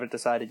team. We haven't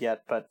decided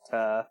yet, but... do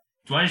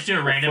you want to do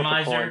a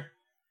randomizer?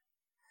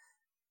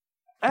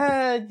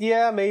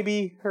 Yeah,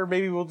 maybe. Or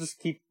maybe we'll just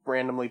keep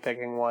randomly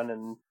picking one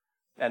and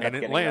end up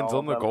getting it lands all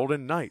on the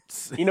Golden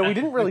Knights. We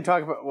didn't really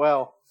talk about...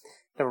 Well,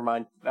 never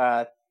mind.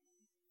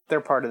 They're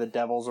part of the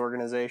Devils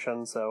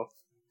organization, so...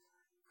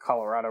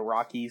 Colorado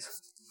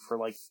Rockies for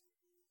like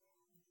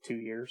 2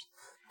 years.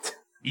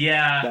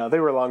 Yeah. No, they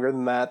were longer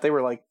than that. They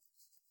were like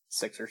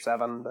 6 or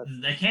 7. But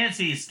I can't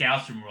see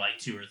scouts from like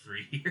 2 or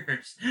 3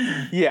 years.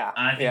 Yeah.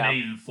 I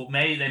think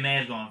they may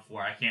have gone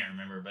 4. I can't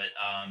remember, but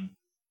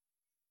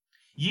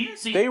you can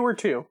see they were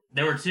 2.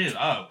 They were 2.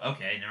 Oh,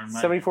 okay. Never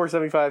mind. 74,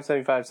 75,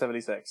 75,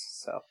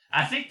 76. So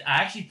I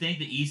actually think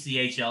the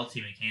ECHL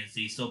team in Kansas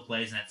City still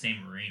plays in that same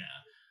arena.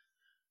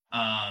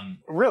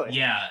 Really?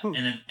 Yeah,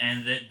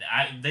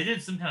 they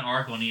did some kind of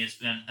article on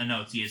ESPN. I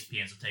know it's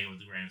ESPN, so take it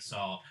with a grain of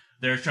salt.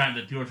 People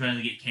are trying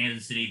to get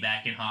Kansas City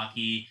back in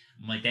hockey.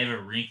 Like, they have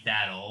a rink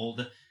that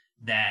old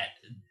that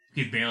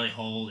could barely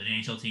hold an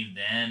NHL team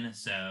then.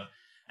 So,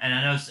 And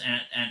I know,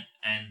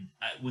 and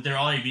with there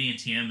already being a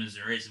team in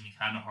Missouri, it's gonna be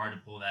kind of hard to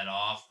pull that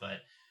off.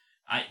 But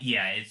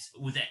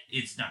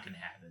it's not gonna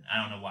happen. I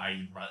don't know why I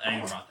even brought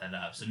that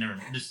up. So never,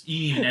 just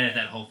you can even edit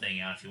that whole thing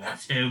out if you want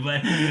to.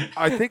 But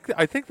I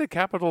think the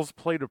Capitals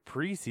played a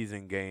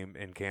preseason game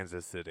in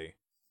Kansas City.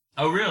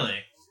 Oh,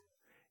 really?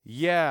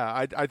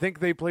 Yeah, I think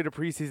they played a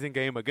preseason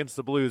game against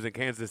the Blues in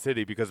Kansas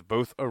City because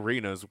both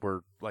arenas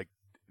were like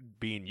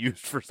being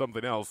used for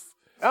something else.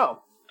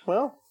 Oh,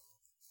 well.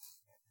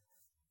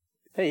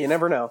 Hey, you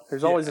never know.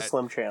 There's always a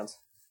slim chance.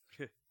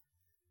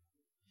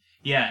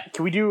 Yeah.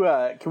 Can we do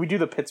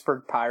the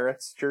Pittsburgh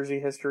Pirates jersey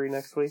history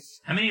next week?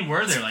 How many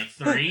were there? Like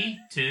 3,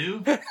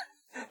 2?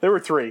 There were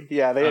 3.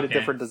 Yeah, they had a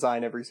different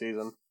design every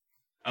season.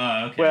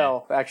 Oh, okay.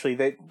 Well, actually,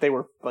 they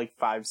were like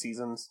 5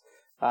 seasons.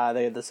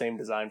 They had the same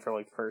design for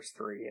like the first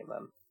 3, and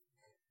then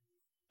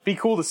be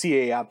cool to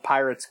see a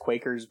Pirates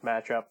Quakers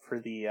matchup for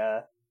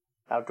the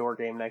outdoor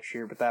game next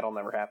year, but that'll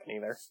never happen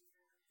either.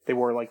 They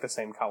wore like the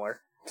same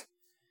color.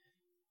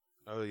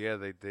 Oh yeah,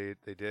 they did.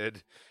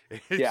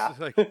 It's yeah.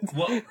 Like,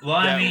 well,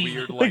 I mean,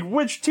 weird, like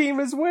which team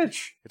is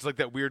which? It's like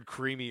that weird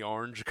creamy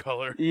orange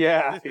color.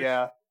 Yeah,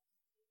 yeah.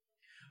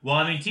 Well,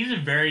 I mean, teams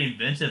are very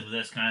inventive with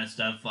this kind of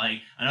stuff. Like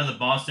I know the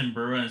Boston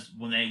Bruins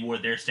when they wore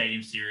their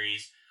Stadium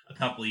Series a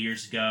couple of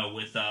years ago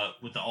with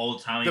the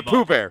old timey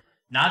Pooh Bear,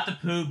 not the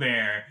Pooh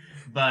Bear,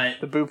 but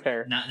the Boo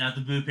Bear, not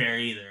the Boo Bear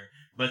either.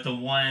 But the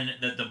one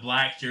that the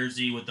black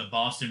jersey with the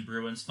Boston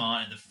Bruins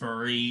font and the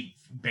furry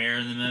bear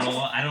in the middle.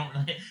 I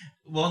don't.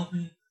 Well,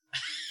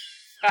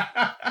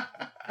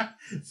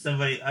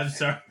 somebody. I'm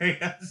sorry.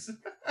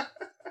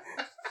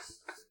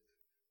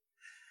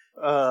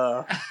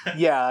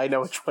 Yeah, I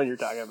know which one you're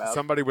talking about.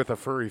 Somebody with a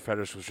furry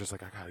fetish was just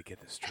like, I gotta get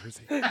this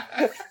jersey.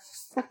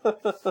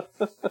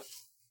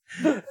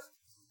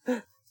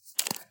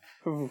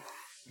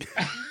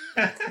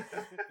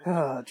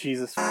 Oh,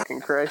 Jesus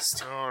fucking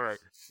Christ. All right.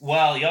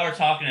 Well, y'all were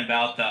talking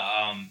about the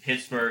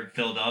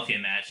Pittsburgh-Philadelphia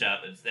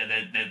matchup. That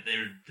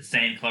they're the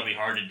same club be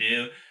hard to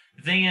do.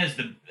 The thing is,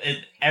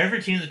 every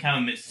team is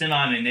kind of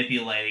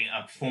semi-manipulating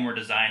a former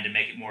design to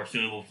make it more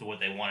suitable for what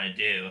they want to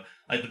do.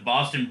 Like the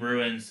Boston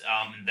Bruins,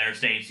 in their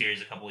Stadium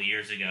Series a couple of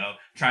years ago,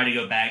 tried to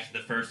go back to the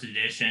first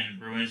edition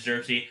Bruins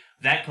jersey.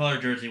 That color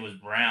jersey was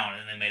brown,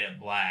 and they made it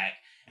black.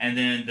 And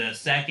then the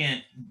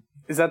second...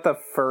 Is that the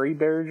furry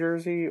bear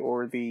jersey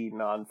or the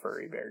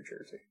non-furry bear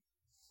jersey?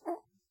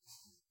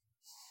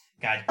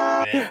 God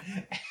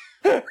damn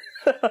it.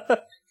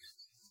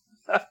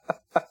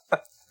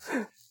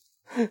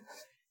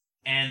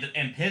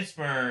 And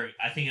Pittsburgh,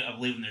 I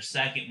believe in their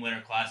second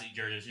Winter Classic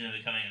jersey, which ended up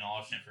becoming an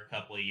alternate for a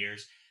couple of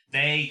years,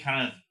 they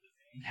kind of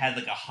had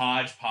like a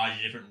hodgepodge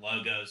of different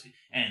logos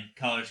and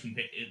colors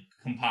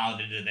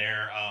compiled into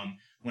their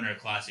Winter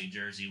Classic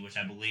jersey, which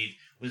I believe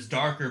was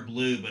darker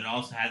blue, but it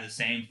also had the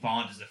same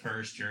font as the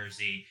first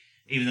jersey.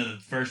 Even though the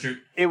first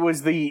it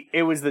was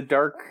the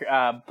dark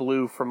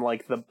blue from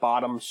like the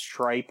bottom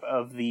stripe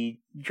of the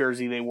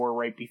jersey they wore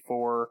right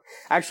before.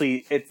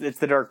 Actually, it's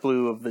the dark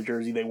blue of the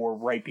jersey they wore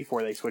right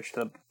before they switched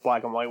to the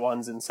black and white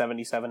ones in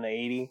 77 to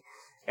 80,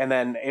 and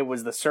then it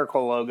was the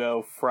circle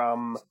logo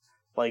from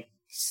like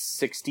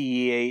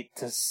 68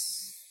 to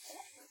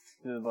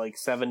like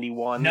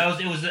 71. No,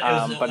 it was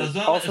but it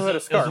also had a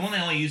scarf. It was the one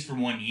they only used for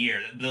 1 year.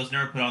 But it was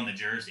never put on the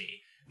jersey.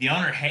 The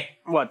owner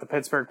the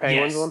Pittsburgh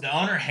Penguins one? The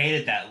owner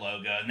hated that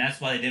logo, and that's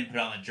why they didn't put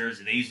it on the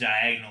jersey. They used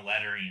diagonal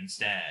lettering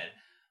instead.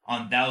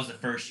 That was the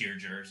first year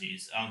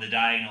jerseys. The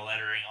diagonal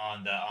lettering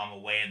on the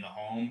away and the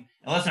home.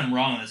 Unless I'm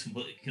wrong on this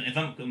completely.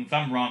 If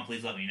I'm wrong,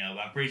 please let me know.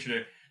 But I'm pretty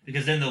sure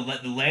because then the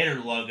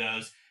later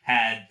logos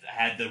had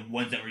the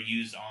ones that were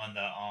used on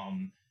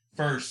the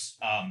first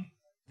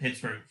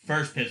Pittsburgh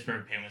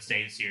Penguins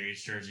Stadium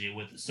Series jersey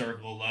with the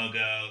circle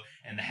logo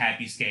and the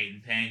happy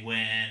skating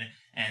penguin.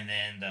 And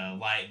then the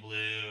light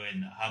blue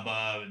and the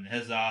hubbub and the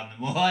huzzah and the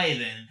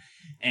Mohaven.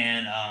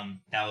 And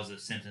that was a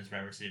Simpsons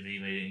reference if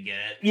anybody didn't get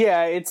it.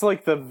 Yeah, it's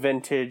like the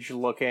vintage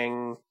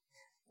looking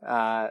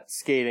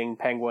skating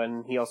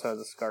penguin. He also has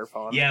a scarf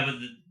on. Yeah,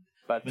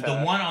 but the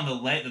one on the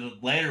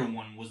later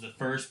one was the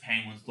first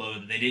Penguins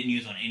logo that they didn't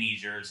use on any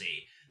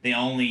jersey. They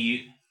only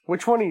used...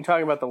 Which one are you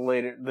talking about? The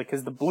later,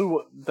 because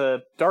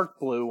the dark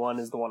blue one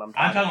is the one I'm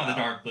talking about. I'm talking about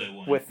the dark blue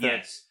one. With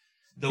that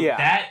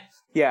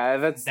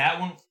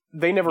one.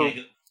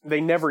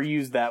 They never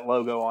used that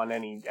logo on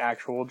any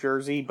actual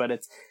jersey, but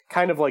it's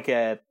kind of like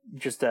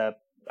just a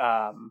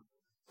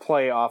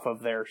play off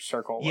of their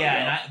circle logo.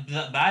 Yeah,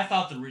 but I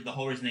thought the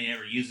whole reason they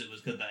never used it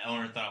was because the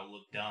owner thought it would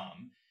look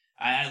dumb.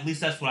 At least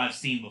that's what I've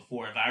seen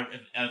before.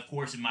 Of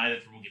course, it might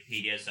have been from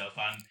Wikipedia, so if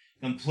I'm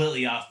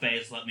completely off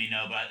base, let me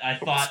know. But I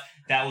thought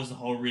that was the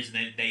whole reason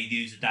they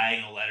used the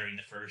diagonal lettering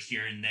the first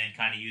year, and then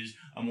kind of used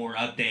a more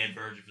updated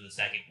version for the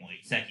second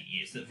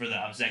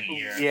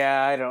year.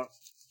 Yeah,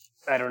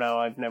 I don't know.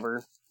 I've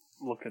never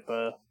looked at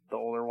the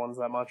older ones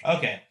that much.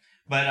 Okay,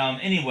 but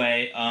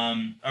anyway, are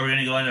we going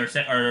to go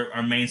into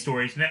our main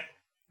stories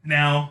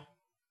now?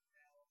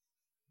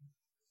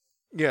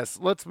 Yes,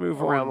 let's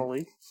move around on the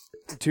league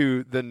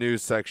to the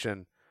news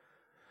section.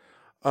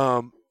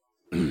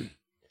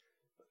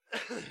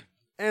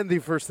 And the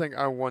first thing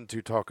I want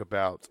to talk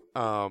about,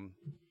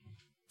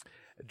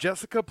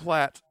 Jessica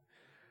Platt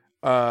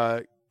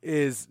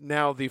is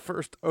now the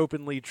first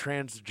openly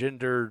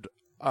transgendered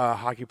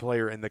hockey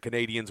player in the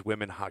Canadiens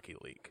Women Hockey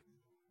League.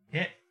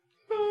 Yeah.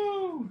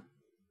 Woo!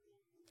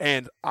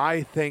 And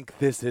I think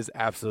this is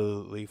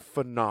absolutely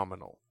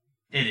phenomenal.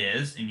 It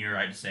is, and you're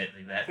right to say it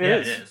like that.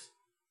 It It is.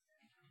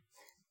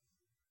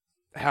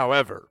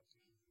 However,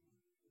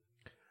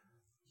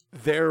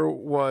 there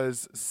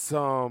was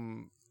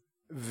some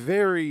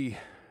very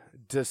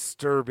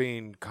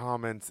disturbing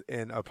comments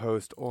in a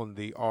post on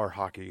the R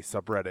Hockey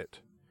subreddit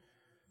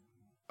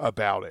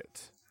about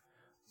it.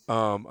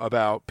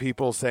 About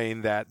people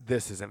saying that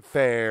this isn't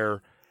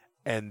fair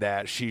and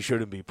that she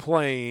shouldn't be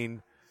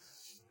playing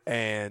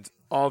and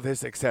all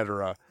this,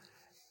 etc.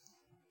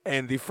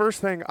 And the first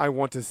thing I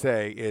want to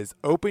say is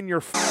open your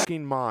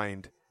fucking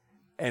mind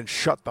and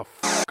shut the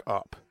fuck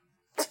up.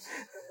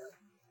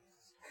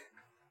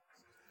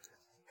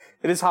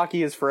 It is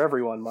Hockey is for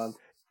Everyone month.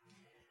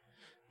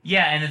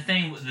 Yeah, and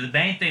the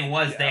main thing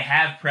was they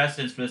have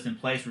precedents for this in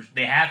place. Where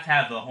they have to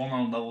have the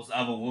hormone levels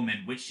of a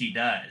woman, which she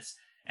does,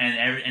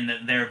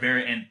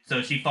 and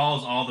so she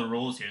follows all the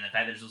rules here. And the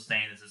fact that they're just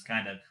saying this is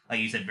kind of, like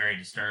you said, very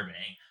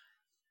disturbing.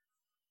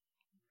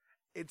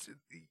 It's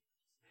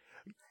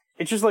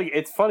just like,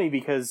 it's funny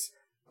because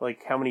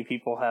like how many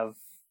people have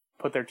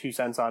put their 2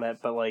 cents on it,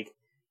 but like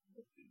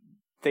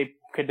they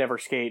could never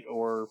skate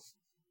or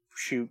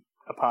shoot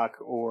a puck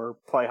or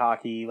play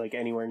hockey like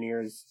anywhere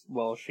near as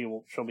well as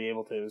she'll be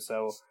able to.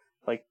 So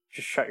like,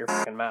 just shut your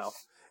fucking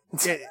mouth.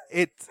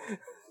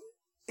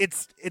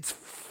 It's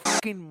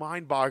fucking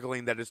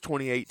mind-boggling that it's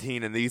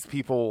 2018 and these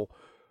people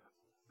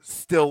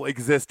still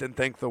exist and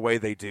think the way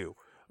they do.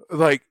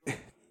 Like,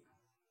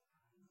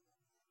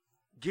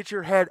 get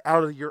your head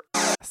out of your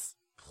ass,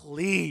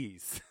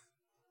 please.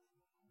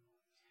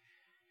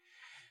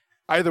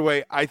 Either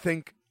way, I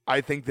think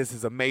this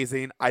is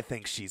amazing. I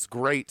think she's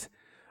great.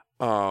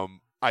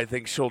 I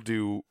think she'll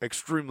do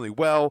extremely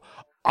well.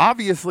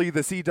 Obviously,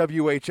 the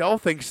CWHL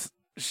thinks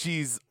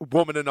she's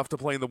woman enough to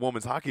play in the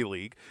Women's Hockey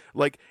League.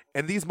 Like,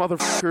 and these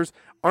motherfuckers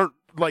aren't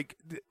like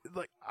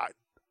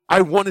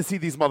I want to see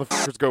these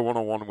motherfuckers go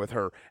one-on-one with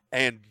her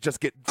and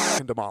just get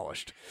fucking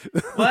demolished.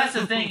 Well, that's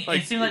the thing.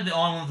 Like, it seems like the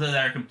only ones that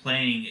are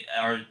complaining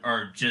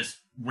are just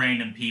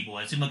random people.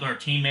 It seems like our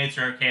teammates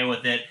are okay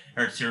with it,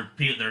 or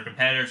their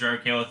competitors are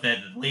okay with it,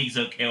 the league's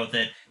okay with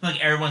it. I feel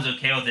like everyone's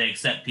okay with it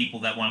except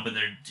people that want to put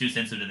their 2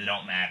 cents into it that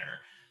don't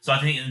matter. So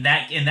I think in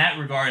that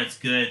regard, it's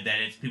good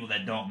that it's people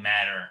that don't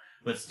matter,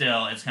 but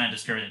still, it's kind of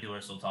disturbing that people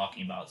are still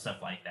talking about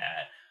stuff like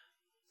that.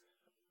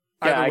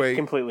 Yeah, Either way, I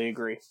completely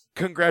agree.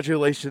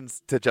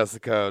 Congratulations to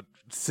Jessica.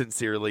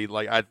 Sincerely,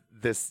 like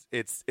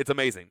it's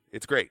amazing.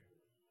 It's great.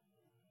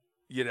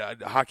 You know,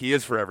 hockey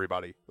is for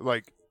everybody.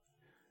 Like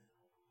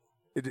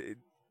it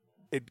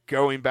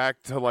going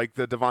back to like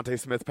the Devontae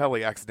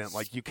Smith-Pelly accident.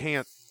 Like you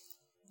can't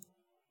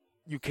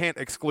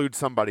exclude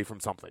somebody from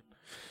something.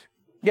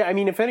 Yeah, I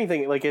mean, if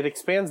anything, like it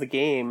expands the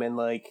game and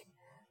like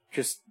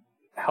just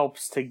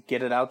helps to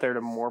get it out there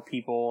to more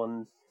people.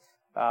 And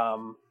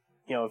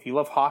you know, if you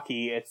love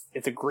hockey,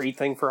 it's a great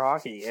thing for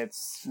hockey.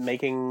 It's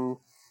making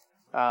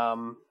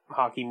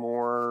hockey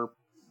more,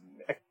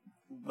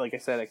 like I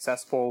said,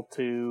 accessible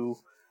to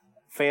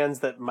fans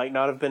that might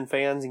not have been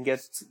fans, and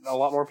get a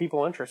lot more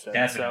people interested.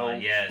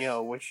 Definitely, so, yes. You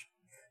know, which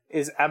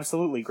is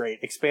absolutely great.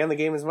 Expand the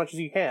game as much as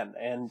you can,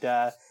 and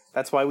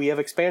that's why we have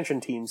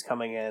expansion teams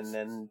coming in,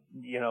 and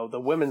you know,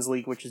 the women's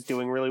league, which is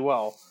doing really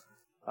well.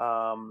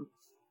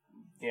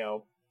 You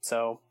know,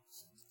 so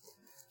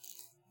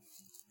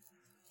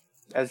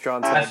as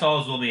John said,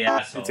 assholes will be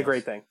assholes. It's a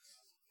great thing.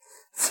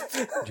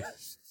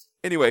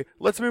 Anyway,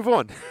 let's move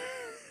on.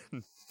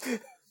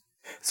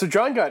 So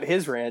John got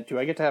his rant. Do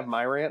I get to have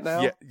my rant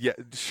now? Yeah,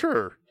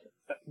 sure.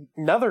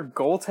 Another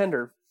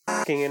goaltender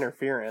fucking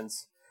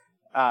interference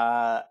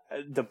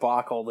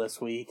debacle this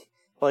week.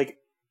 Like,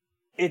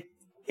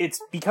 it's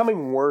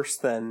becoming worse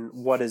than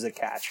what is a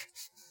catch.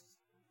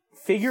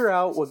 Figure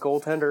out what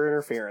goaltender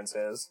interference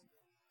is,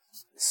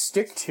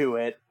 stick to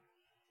it,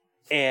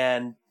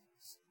 and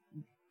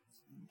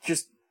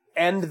just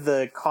end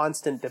the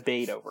constant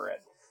debate over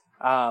it.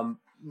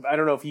 I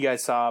don't know if you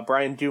guys saw,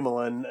 Brian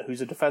Dumoulin,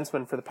 who's a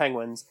defenseman for the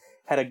Penguins,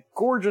 had a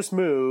gorgeous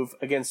move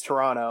against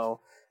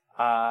Toronto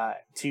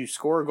to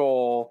score a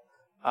goal.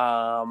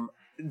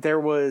 There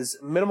was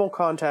minimal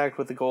contact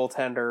with the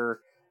goaltender,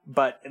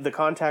 but the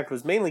contact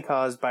was mainly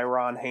caused by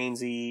Ron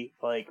Hainsey,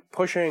 like,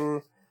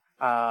 pushing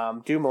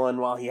Dumoulin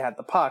while he had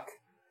the puck.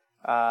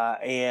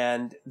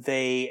 And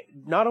they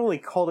not only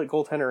called it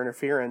goaltender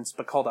interference,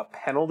 but called a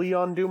penalty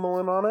on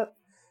Dumoulin on it.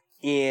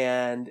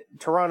 And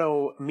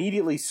Toronto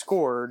immediately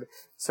scored,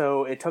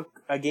 so it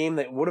took a game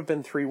that would have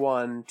been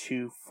 3-1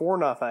 to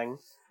 4-0.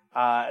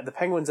 The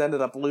Penguins ended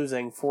up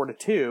losing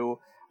 4-2.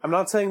 I'm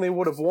not saying they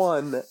would have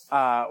won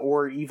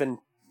or even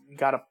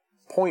got a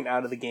point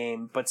out of the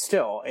game, but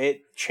still,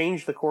 it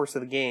changed the course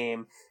of the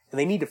game, and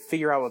they need to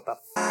figure out what the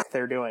fuck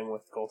they're doing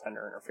with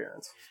goaltender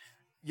interference.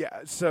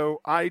 Yeah,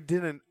 so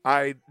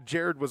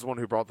Jared was the one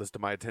who brought this to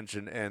my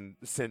attention and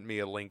sent me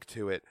a link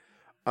to it.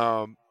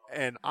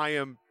 And I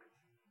am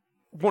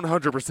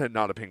 100%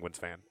 not a Penguins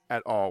fan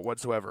at all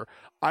whatsoever.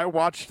 I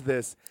watched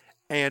this,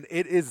 and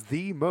it is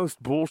the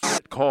most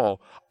bullshit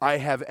call I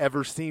have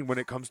ever seen when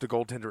it comes to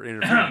goaltender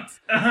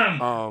interference.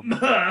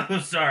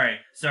 Sorry,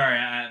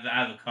 I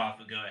have a cough,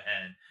 but go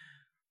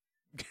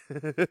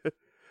ahead.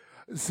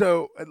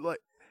 So,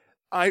 like,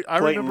 I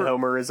remember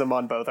homerism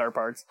on both our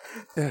parts.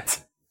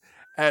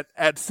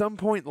 At some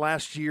point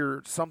last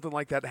year, something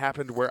like that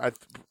happened where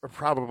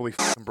probably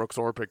Brooks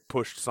Orpik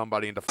pushed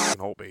somebody into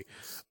Holtby.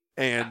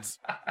 And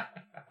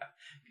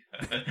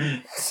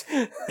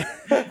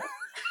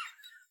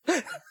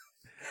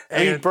I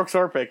mean, Brooks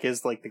Orpik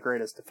is like the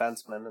greatest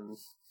defenseman,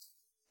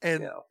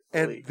 and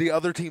the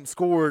other team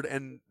scored,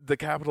 and the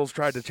Capitals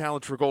tried to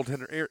challenge for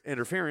goaltender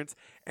interference,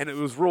 and it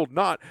was ruled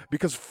not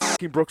because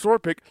fucking Brooks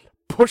Orpik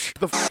pushed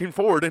the fucking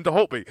forward into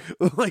Holtby.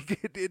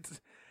 Like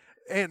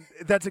and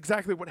that's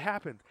exactly what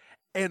happened.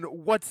 And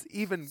what's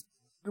even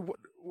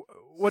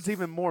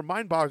more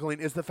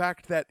mind-boggling is the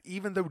fact that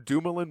even though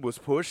Dumoulin was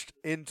pushed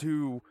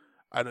into,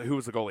 I don't know, who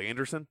was the goalie,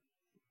 Anderson?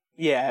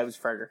 Yeah, it was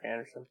Frederick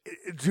Anderson.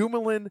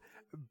 Dumoulin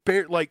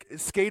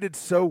skated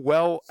so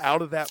well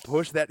out of that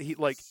push that he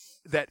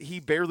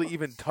barely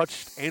even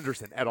touched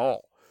Anderson at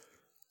all.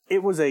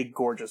 It was a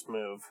gorgeous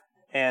move,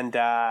 and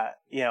I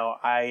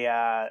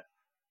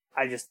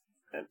just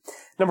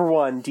number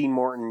one, Dean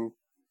Morton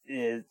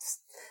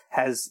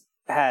has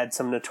had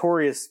some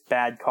notorious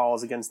bad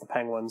calls against the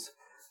Penguins.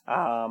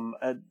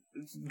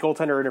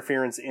 Goaltender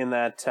interference in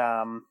that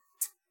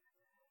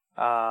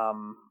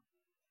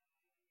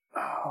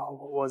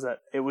what was it?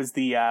 It was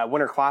the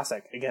Winter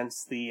Classic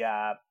against the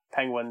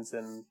Penguins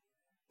and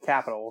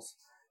Capitals,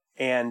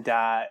 and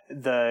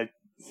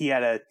he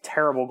had a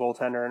terrible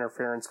goaltender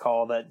interference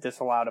call that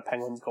disallowed a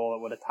Penguins goal that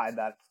would have tied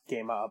that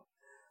game up.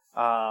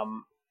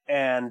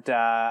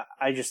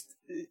 I just,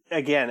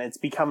 again, it's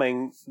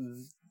becoming,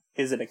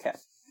 is it a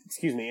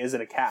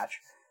catch?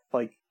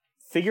 Like,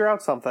 figure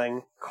out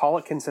something, call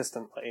it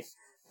consistently.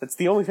 That's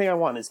the only thing I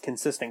want is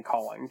consistent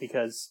calling,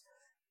 because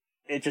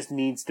it just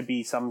needs to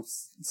be some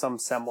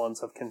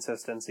semblance of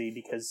consistency,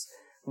 because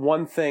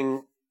one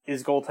thing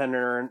is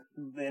goaltender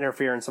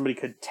interference. Somebody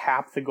could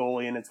tap the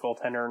goalie and it's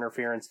goaltender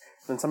interference,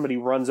 and then somebody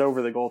runs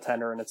over the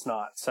goaltender and it's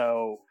not.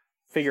 So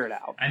figure it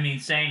out. I mean,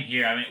 same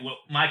here. I mean,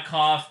 my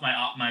cough that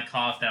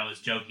I was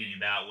joking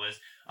about was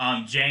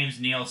James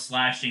Neal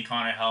slashing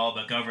Connor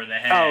Hellebuyck over the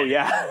head. Oh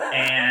yeah,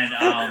 and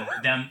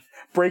them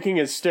breaking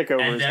his stick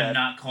over and his them head.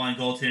 not calling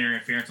goaltender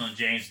interference on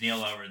James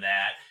Neal over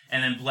that,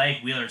 and then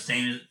Blake Wheeler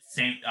same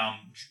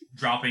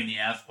dropping the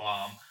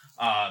F-bomb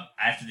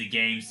after the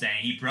game,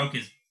 saying he broke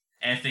his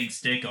effing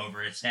stick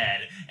over his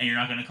head, and you're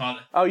not going to call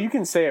it. Oh, you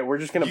can say it. We're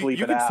just going to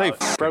bleep it out. Say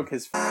broke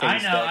his. I know.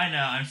 Stick. I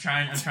know. I'm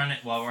trying to.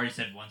 Well, I've already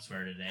said one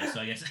swear today, so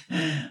I guess.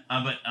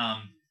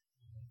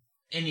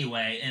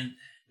 Anyway, and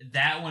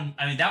that one.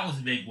 I mean, that was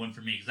a big one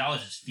for me because I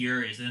was just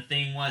furious. And the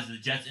thing was, the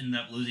Jets ended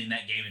up losing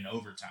that game in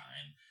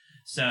overtime.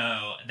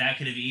 So that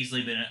could have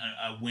easily been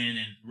a win,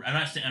 and I'm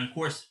not saying, and of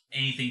course,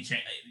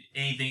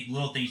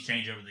 little things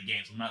change over the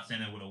game. So I'm not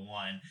saying they would have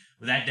won,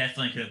 but that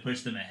definitely could have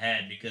pushed them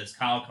ahead because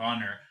Kyle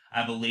Connor,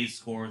 I believe,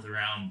 scored with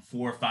around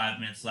 4 or 5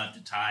 minutes left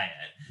to tie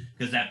it,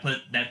 because that put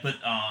the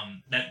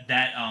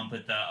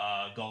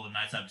Golden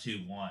Knights up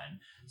 2-1.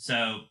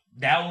 So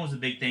that one was a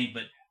big thing,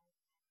 but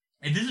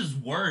if this is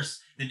worse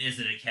than is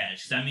it a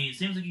catch? So, I mean, it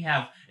seems like you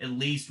have at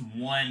least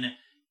one.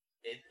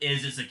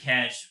 Is this a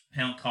catch?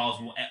 Penalty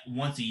calls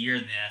once a year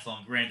in the NFL.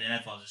 And granted, the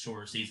NFL is a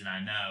shorter season, I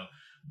know,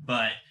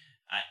 but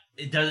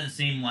it doesn't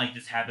seem like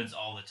this happens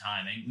all the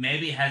time. And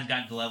maybe it hasn't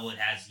gotten to the level it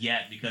has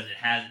yet because it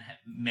hasn't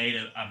made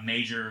a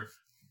major.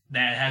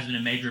 That has been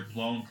a major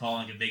blown call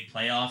like a big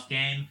playoff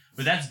game,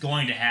 but that's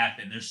going to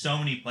happen. There's so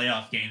many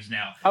playoff games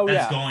now.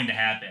 That's going to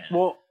happen.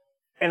 Well,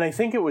 and I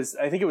think it was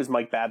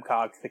Mike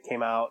Babcock that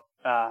came out.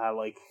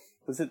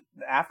 Was it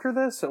after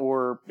this,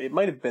 or it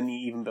might have been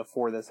even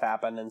before this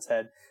happened, and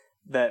said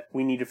that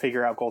we need to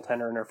figure out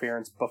goaltender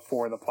interference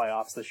before the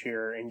playoffs this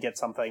year and get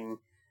something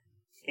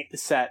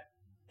set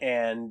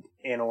and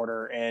in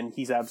order. And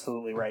he's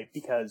absolutely right,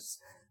 because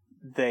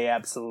they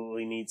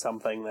absolutely need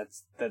something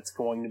that's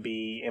going to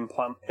be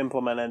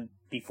implemented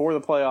before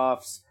the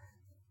playoffs,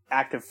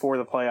 active for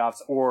the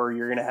playoffs, or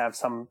you're going to have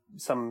some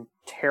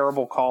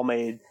terrible call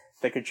made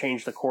that could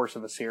change the course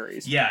of a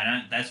series.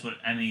 Yeah, that's what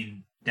I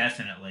mean,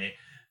 definitely.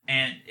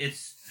 And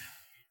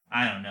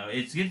I don't know,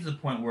 it's getting to the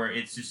point where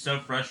it's just so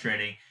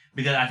frustrating,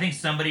 because I think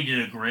somebody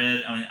did a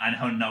grid. I mean, I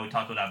don't know, we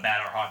talked about how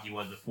bad our hockey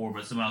was before,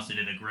 but someone else did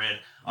a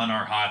grid on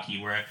our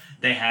hockey where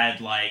they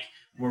had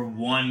where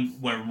one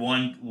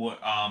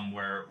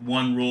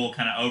rule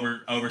kind of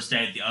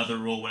overstated the other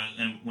rule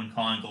when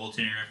calling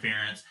goaltender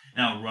interference.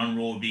 Now, one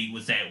rule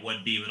would say it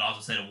would be, but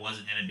also said it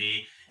wasn't going to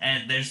be.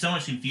 And there's so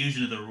much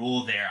confusion of the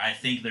rule there. I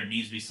think there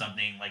needs to be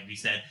something, like we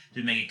said,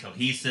 to make it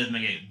cohesive,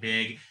 make it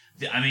big.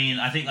 I mean,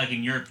 I think like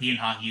in European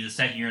hockey, the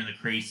second you're in the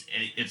crease,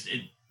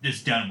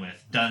 just done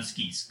with.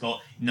 Dunski's goal,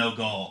 no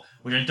goal,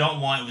 which I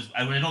don't want.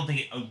 I don't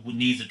think it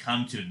needs to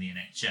come to in the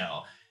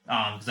NHL.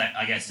 Because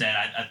like I said,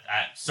 I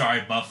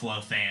sorry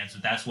Buffalo fans,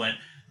 but that's what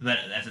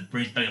that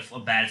brings back a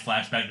bad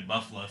flashback to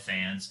Buffalo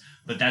fans.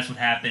 But that's what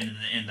happened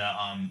in the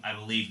I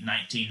believe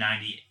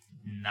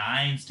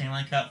 1999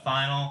 Stanley Cup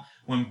final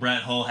when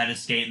Brett Hull had to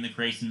skate in the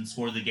crease and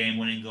score the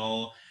game-winning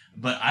goal.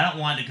 But I don't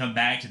want it to come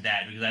back to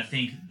that because I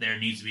think there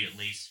needs to be at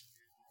least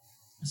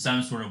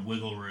some sort of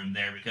wiggle room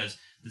there because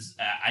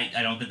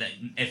I don't think that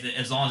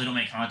as long as they don't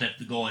make contact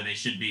with the goalie, that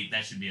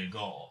should be a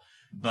goal.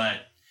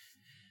 But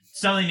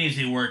something needs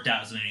to be worked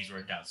out. Something needs to be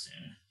worked out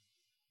soon.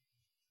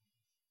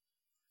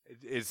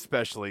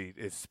 Especially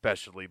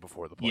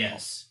before the playoffs.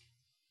 Yes.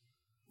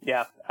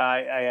 Yeah,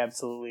 I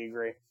absolutely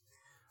agree.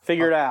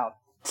 Figure it out.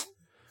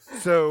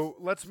 So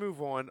let's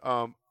move on.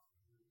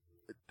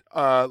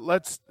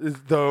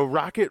 The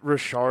Rocket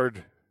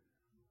Richard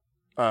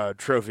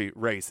trophy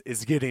race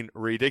is getting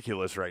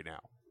ridiculous right now.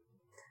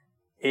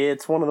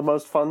 It's one of the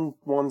most fun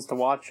ones to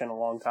watch in a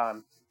long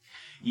time.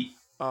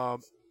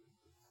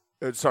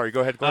 Sorry,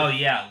 go ahead. Oh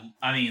yeah,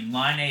 I mean,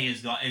 Laine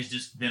has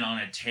just been on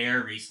a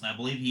tear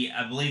recently.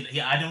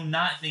 I do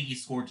not think he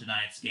scored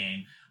tonight's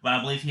game, but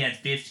I believe he had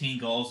 15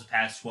 goals the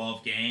past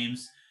 12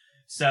 games.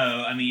 So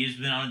I mean, he's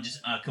been on just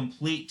a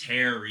complete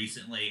tear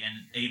recently,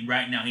 and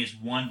right now he's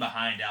one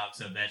behind Alex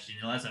Ovechkin.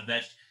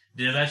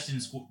 Did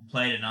Ovechkin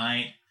play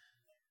tonight?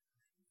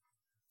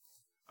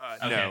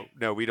 Okay.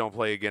 No, we don't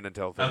play again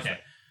until Thursday. Okay.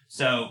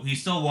 So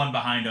he's still one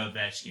behind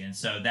Ovechkin,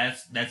 so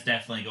that's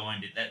definitely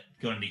going to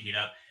heat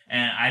up.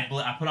 And I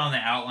put on the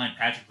outline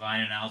Patrick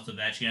Laine and Alex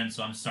Ovechkin,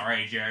 so I'm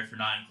sorry, Jared, for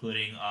not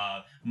including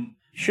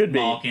Should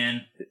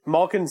Malkin. Be.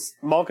 Malkin's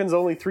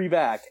only 3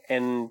 back,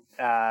 and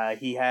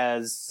he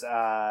has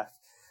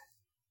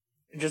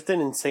just an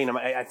insane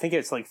amount. I think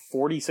it's like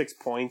 46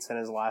 points in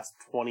his last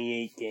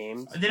 28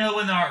 games. They don't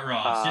win the Art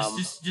Ross.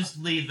 Just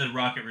leave the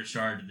Rocket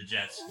Richard to the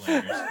Jets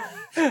players.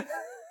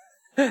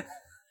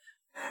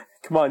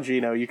 Come on,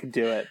 Gino, you can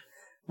do it.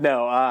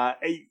 No, I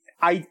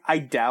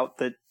doubt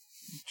that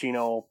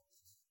Gino will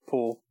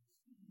pull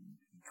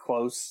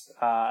close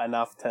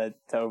enough to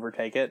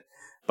overtake it.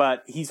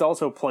 But he's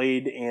also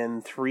played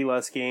in 3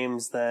 less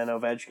games than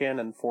Ovechkin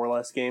and 4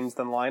 less games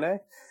than Laine.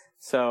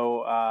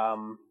 So,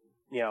 I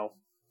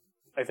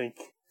think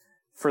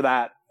for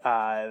that,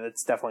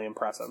 that's definitely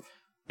impressive.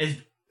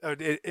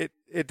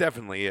 It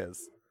definitely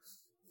is.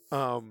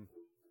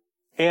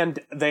 And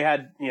they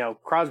had,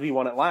 Crosby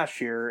won it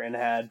last year and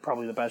had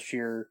probably the best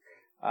year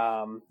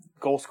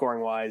goal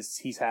scoring wise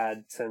he's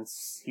had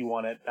since he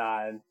won it.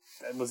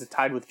 Was it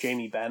tied with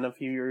Jamie Benn a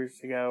few years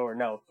ago? Or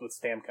no, with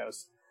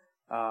Stamkos.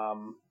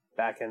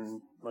 Back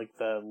in like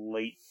the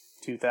late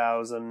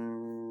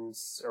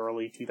 2000s,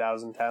 early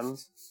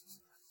 2010s.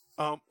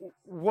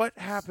 What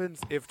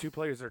happens if 2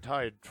 players are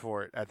tied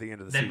for it at the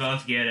end of the season? They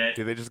both get it.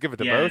 Do they just give it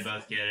to both? Yeah, they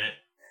both get it.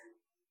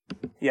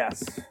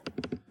 Yes.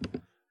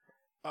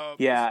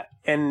 Yeah,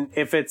 and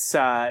if it's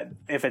tied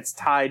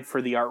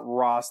for the Art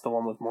Ross, the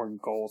one with more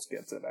goals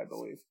gets it, I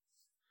believe.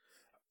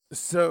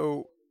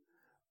 So,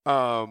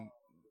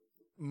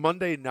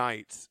 Monday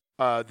night,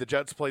 the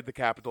Jets played the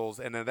Capitals,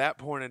 and at that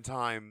point in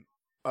time,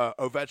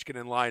 Ovechkin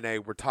and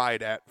Laine were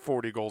tied at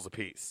 40 goals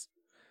apiece.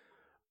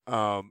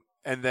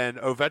 And then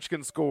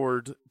Ovechkin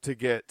scored to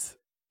get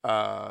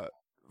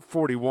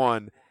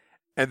 41,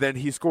 and then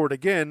he scored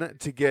again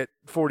to get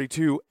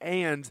 42,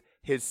 and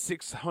his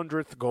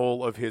 600th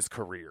goal of his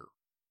career.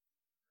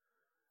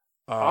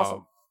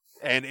 Awesome.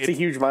 And it's a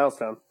huge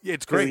milestone.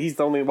 It's great. He's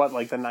the only, the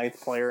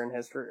 9th player in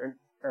history,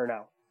 or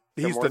no?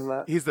 He's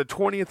the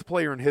 20th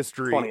player in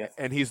history, 20th.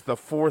 And he's the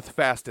 4th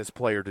fastest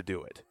player to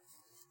do it.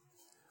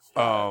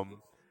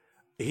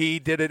 He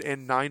did it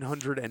in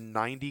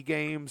 990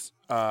 games.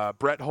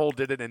 Brett Hull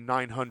did it in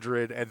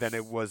 900, and then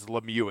it was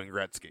Lemieux and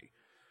Gretzky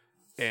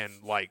in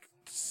like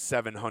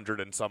 700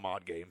 and some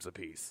odd games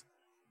apiece,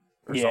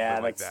 or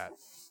something like that.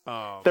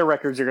 Their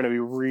records are going to be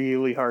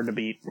really hard to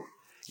beat.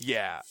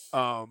 Yeah,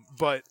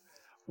 but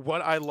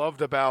what I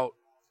loved about,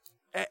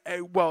 I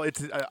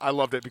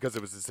loved it because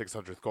it was his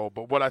 600th goal.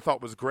 But what I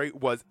thought was great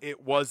was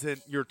it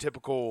wasn't your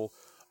typical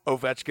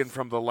Ovechkin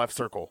from the left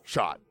circle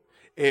shot.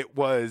 It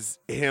was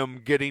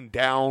him getting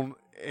down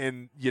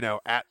and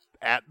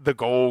at the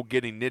goal,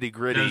 getting nitty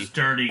gritty,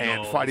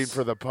 and fighting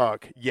for the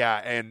puck.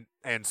 Yeah,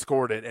 and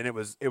scored it, and it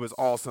was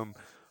awesome.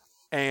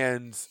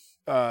 And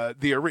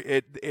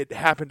it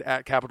happened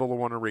at Capital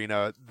One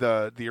Arena.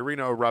 The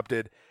arena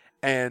erupted,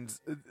 and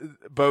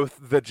both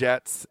the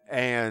Jets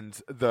and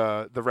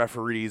the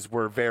referees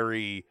were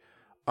very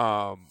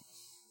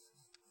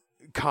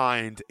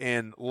kind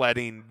in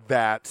letting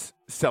that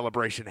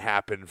celebration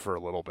happen for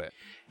a little bit.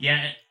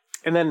 Yeah.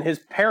 And then his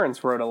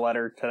parents wrote a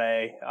letter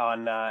today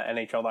on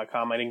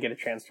NHL.com. I didn't get a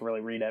chance to really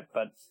read it,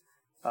 but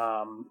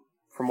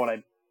from what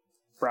I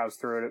browsed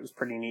through it was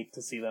pretty neat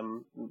to see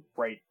them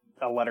write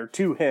a letter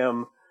to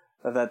him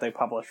that they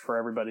published for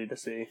everybody to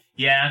see.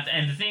 Yeah,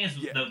 and the thing is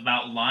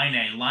about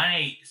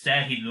Laine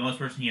said the most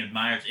person he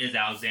admires is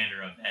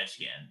Alexander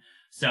Ovechkin.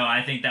 So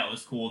I think that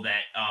was cool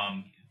that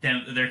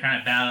they're kind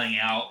of battling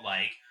out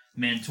like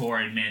mentor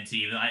and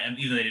mentee. Even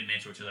though they didn't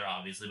mentor each other,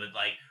 obviously, but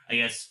like I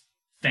guess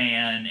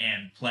fan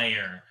and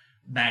player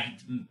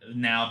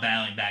now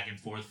battling back and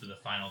forth for the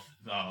final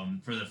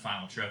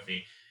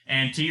trophy.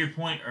 And to your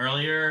point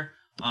earlier,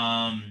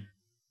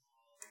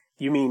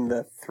 you mean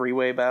the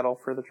 3-way battle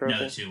for the trophy? No,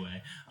 the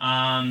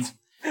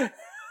 2-way.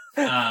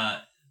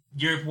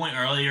 Your point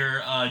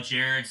earlier,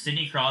 Jared,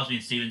 Sidney Crosby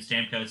and Steven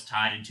Stamkos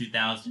tied in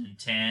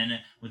 2010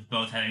 with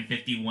both having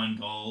 51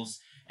 goals.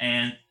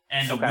 And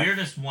the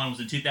weirdest one was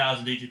in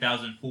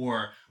 2003-2004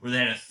 where they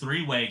had a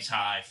 3-way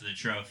tie for the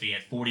trophy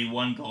at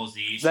 41 goals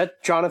each. Is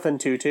that Jonathan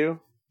Tutu?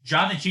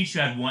 Jonathan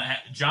Chichu had one.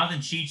 Jonathan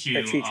Chichu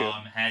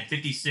had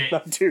 56.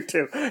 Not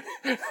Tutu. I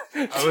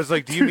was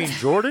like, do you mean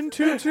Jordan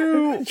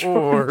Tutu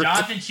or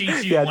Jonathan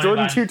Chichu? Yeah,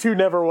 Jordan Tutu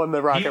never won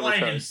the Rocket. He won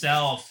it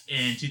himself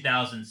in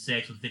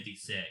 2006 with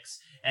 56,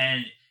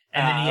 and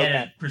then he had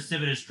a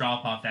precipitous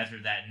drop off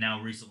after that. And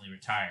now recently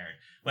retired.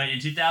 But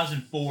in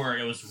 2004,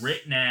 it was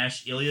Rick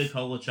Nash, Ilya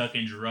Kovalchuk,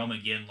 and Jerome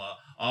Iginla,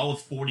 all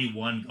with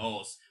 41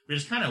 goals, which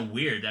is kind of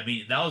weird. I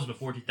mean, that was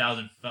before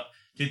 2004.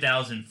 That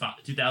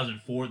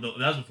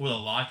was before the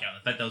lockout.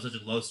 In fact, that was such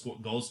a low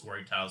goal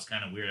scoring title. It's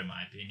kind of weird in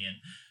my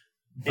opinion.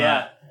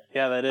 But,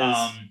 yeah, that is.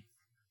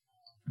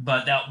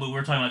 But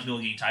we're talking about people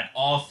getting tied.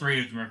 All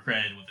three of them are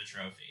credited with the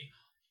trophy.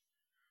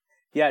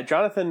 Yeah,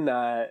 Jonathan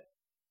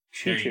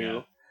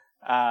Chichu.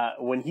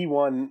 When he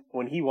won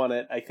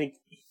it, I think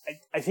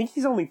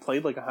he's only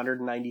played like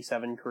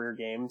 197 career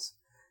games,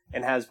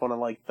 and has one of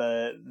like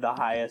the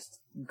highest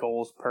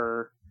goals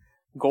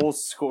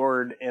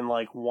scored in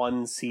like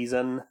one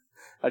season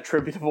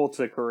attributable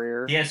to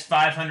career. He has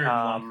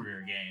 501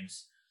 career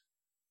games.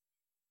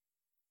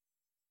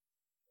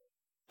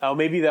 Oh,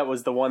 maybe that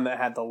was the one that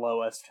had the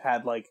lowest,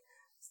 had like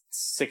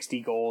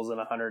 60 goals in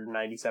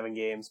 197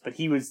 games. But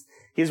he's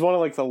one of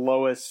like the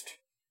lowest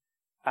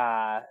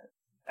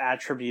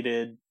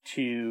attributed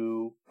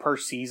to per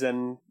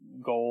season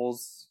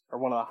goals, or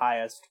one of the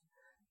highest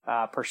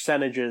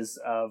percentages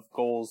of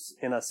goals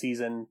in a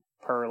season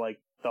per like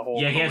the whole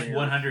career. He has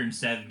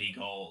 170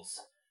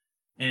 goals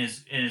in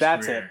his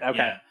That's career. it.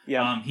 Okay.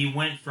 Yeah. He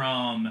went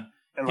from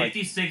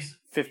 56.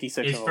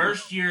 56. His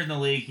first year in the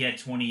league, he had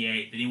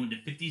 28. Then he went to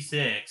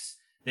 56.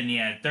 Then he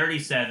had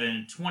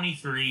 37,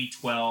 23,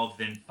 12,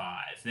 then 5.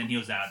 Then he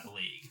was out of the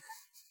league.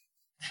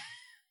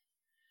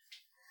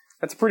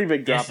 That's a pretty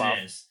big drop off. Yes,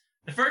 it is.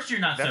 The first year,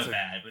 not so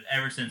bad, but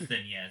ever since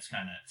then, yeah, it's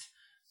kind of...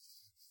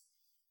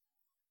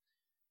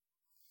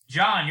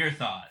 John, your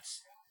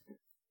thoughts?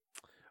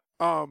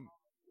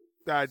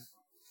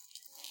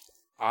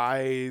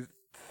 I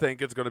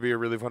think it's going to be a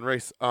really fun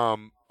race.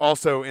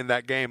 Also, in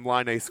that game,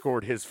 Line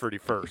scored his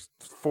 41st.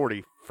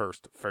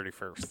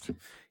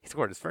 He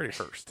scored his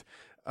 31st.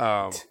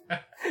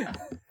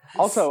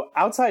 Also,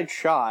 outside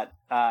shot,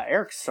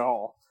 Eric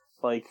Stahl.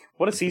 Like,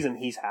 what a season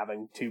he's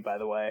having, too, by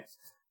the way.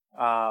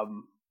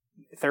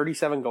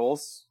 37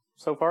 goals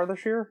so far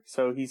this year,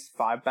 so he's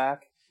 5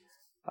 back.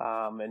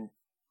 And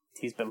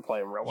he's been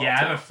playing real well. Yeah, I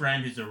have a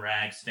friend who's a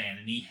Rags fan,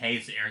 and he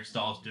hates that Eric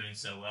Stahl's doing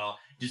so well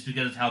just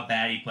because of how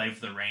bad he played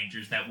for the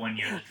Rangers that one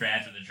year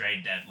after the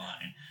trade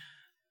deadline.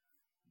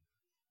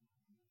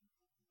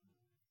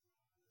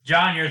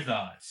 John, your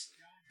thoughts?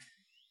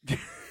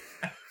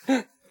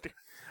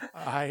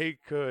 I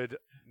could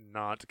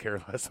not care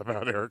less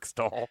about Eric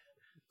Stahl.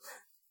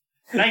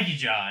 Thank you,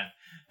 John.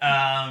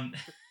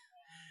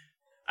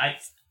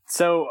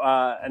 So,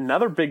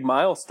 another big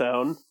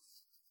milestone.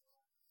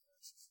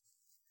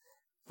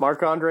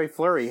 Marc-Andre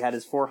Fleury had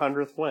his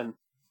 400th win.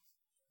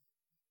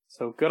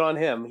 So good on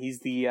him.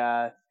 He's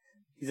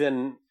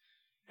in,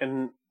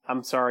 and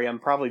I'm sorry, I'm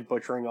probably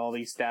butchering all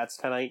these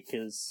stats tonight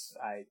because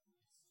I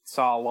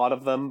saw a lot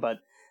of them, but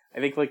I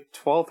think like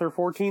 12th or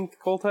 14th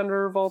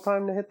goaltender of all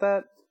time to hit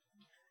that.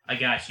 I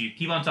got you.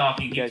 Keep on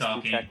talking. You keep guys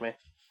talking. Can check me.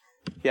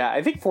 Yeah,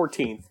 I think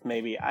 14th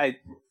maybe. I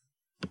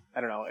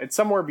don't know. It's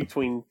somewhere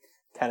between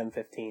 10 and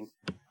 15.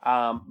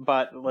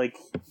 But like,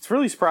 it's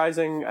really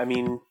surprising. I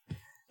mean,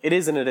 it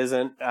is and it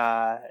isn't.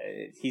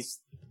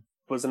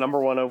 Was the number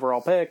 1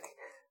 overall pick.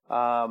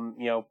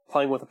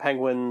 Playing with the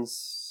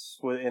Penguins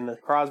in the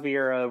Crosby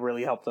era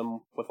really helped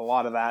him with a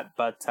lot of that.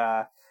 But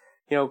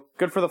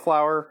good for the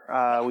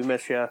Flower. We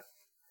miss you.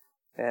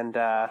 And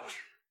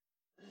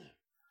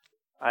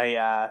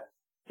I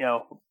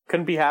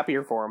couldn't be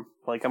happier for him.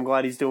 Like, I'm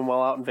glad he's doing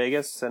well out in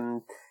Vegas,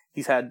 and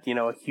he's had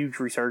a huge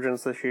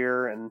resurgence this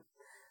year, and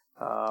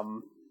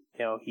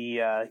he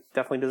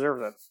definitely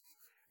deserves it.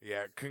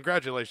 Yeah,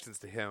 congratulations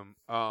to him.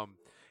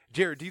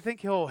 Jared, do you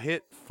think he'll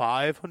hit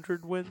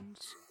 500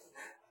 wins?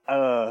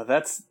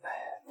 That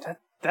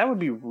would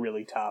be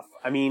really tough.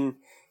 I mean,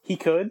 he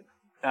could.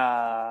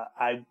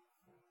 I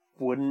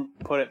wouldn't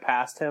put it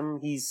past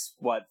him. He's,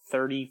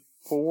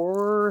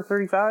 34,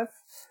 35?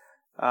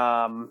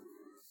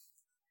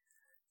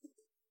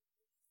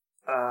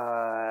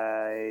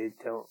 I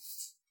don't...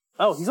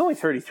 Oh, he's only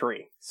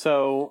 33.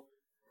 So...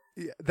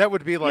 Yeah, that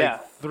would be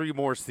 3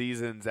 more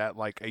seasons at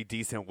like a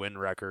decent win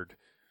record.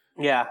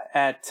 Yeah,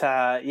 at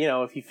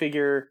if you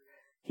figure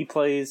he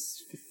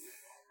plays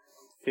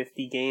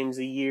 50 games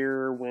a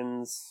year,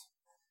 wins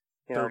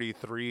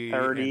 33.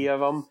 30 of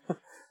them.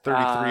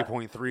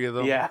 33.3 of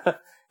them. Yeah.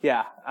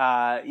 Yeah.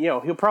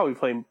 He'll probably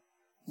play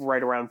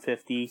right around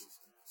 50,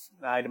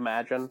 I'd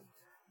imagine.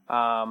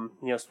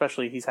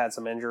 Especially if he's had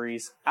some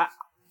injuries.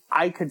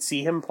 I could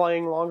see him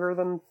playing longer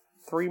than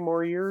 3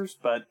 more years,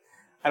 but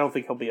I don't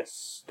think he'll be a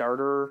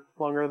starter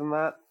longer than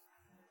that.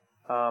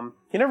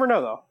 You never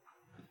know, though.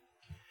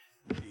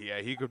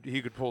 Yeah, he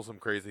could pull some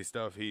crazy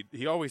stuff.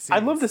 He always seems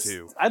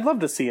to. I'd love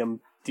to see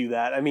him do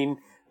that. I mean,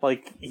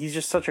 he's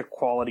just such a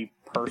quality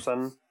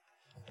person.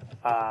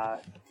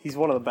 He's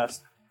one of the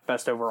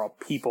best overall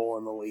people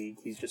in the league.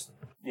 He's just,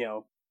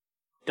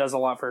 does a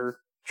lot for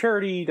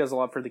charity, does a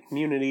lot for the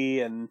community,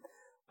 and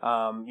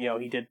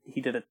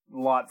he did a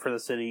lot for the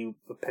city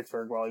of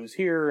Pittsburgh while he was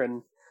here.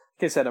 And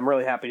like I said, I'm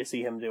really happy to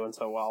see him doing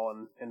so well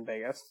in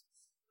Vegas.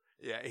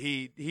 Yeah,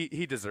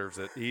 he deserves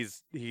it.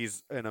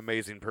 He's an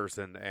amazing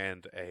person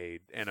and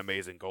an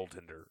amazing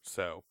goaltender.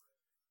 So,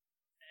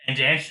 and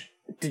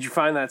did you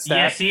find that stat?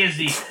 Yes, he is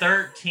the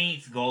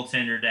 13th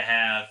goaltender to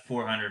have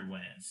 400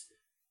 wins.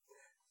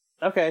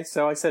 Okay,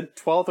 so I said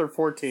 12th or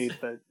 14th,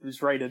 but it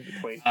was right in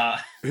between.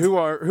 Who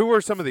are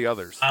some of the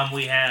others?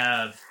 We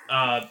have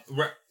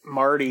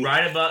Marty.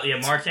 Right above,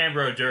 Martin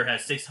Brodeur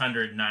has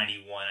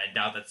 691. I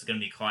doubt that's going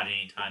to be caught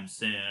anytime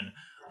soon.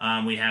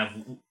 We have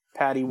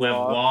Patty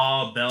Waugh.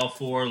 Waugh,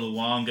 Belfour,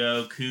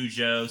 Luongo,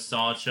 Cujo,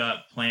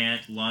 Sawchuk,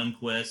 Plant,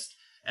 Lundqvist,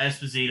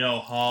 Esposito,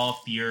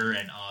 Hall, Fuhr,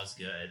 and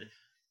Osgood.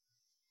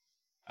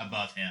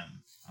 Above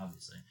him,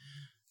 obviously.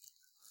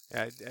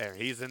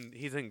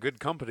 He's in good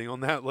company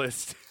on that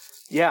list.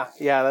 Yeah,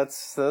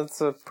 that's a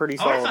pretty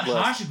solid list. I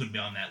thought Hasek would be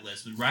on that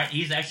list, but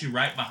he's actually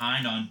right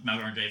behind on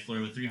Marc-Andre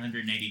Fleury with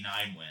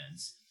 389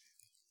 wins.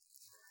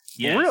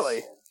 Yes.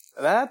 Really?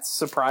 That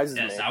surprises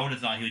me. Yes, I would have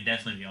thought he would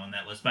definitely be on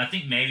that list, but I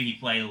think maybe he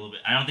played a little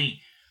bit. I don't think.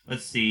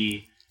 Let's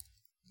see.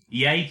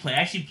 Yeah, he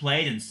actually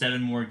played in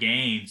 7 more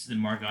games than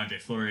Marc-Andre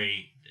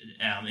Fleury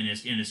in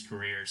his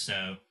career.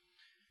 So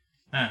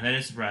that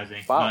is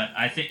surprising. Wow. But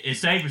I think his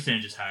save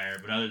percentage is higher.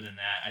 But other than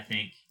that, I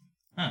think.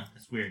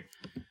 That's weird.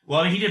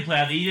 Well, he did play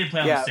on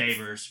the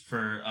Sabres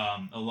for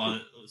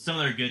some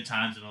of their good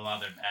times and a lot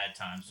of their bad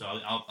times. So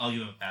I'll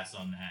give him a pass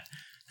on that.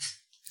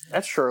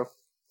 That's true.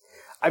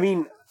 I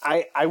mean,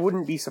 I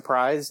wouldn't be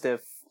surprised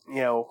if,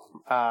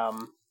 I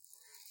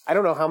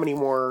don't know how many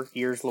more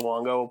years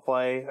Luongo will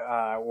play,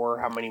 or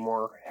how many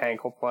more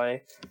Hank will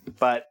play.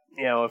 But,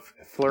 if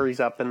Fleury's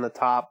up in the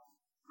top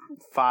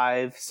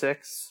 5,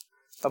 6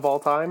 of all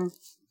time,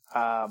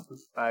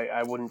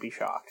 I wouldn't be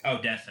shocked.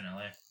 Oh,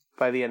 definitely.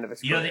 By the end of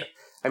his career.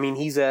 I mean,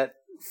 he's at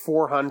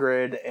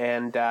 400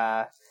 and,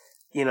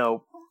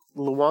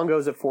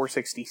 Luongo's at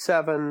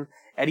 467.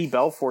 Eddie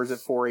Belfour's at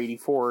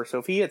 484. So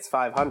if he hits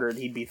 500,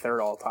 he'd be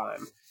third all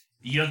time.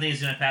 You don't think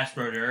he's going to pass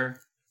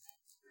Brodeur?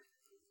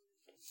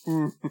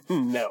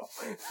 No.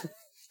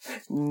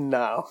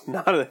 No.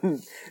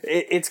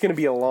 It's going to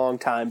be a long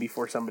time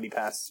before somebody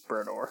passes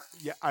Brodeur.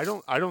 Yeah, I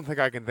don't think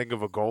I can think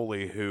of a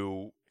goalie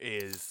who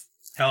is...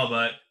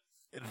 Hellbutt.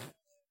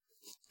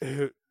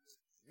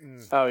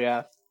 Oh,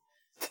 yeah.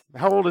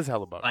 How old is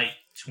Hellbutt? Like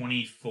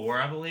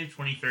 24, I believe.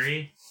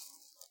 23.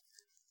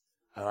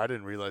 Oh, I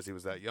didn't realize he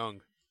was that young.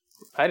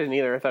 I didn't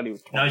either. I thought he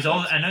was 20. No, he's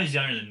old. I know he's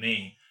younger than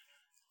me.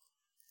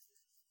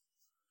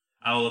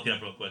 I will look it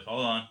up real quick.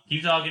 Hold on.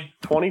 Keep talking.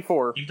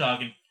 24. Keep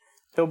talking.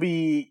 He'll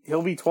be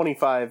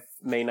 25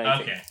 May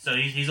 19th. Okay, so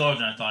he's older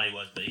than I thought he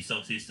was, but he's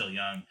still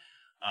young.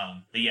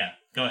 But yeah,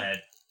 go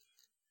ahead.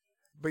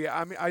 But yeah,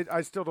 I mean,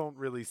 I still don't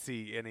really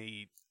see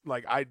any.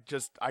 Like, I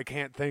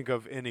can't think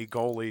of any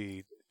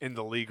goalie in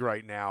the league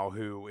right now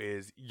who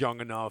is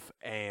young enough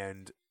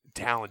and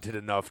talented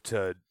enough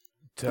to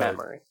Matt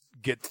Murray.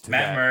 Get to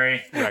Matt that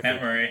Murray. record.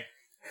 Matt Murray.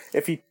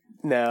 If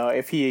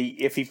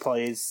he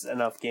plays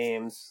enough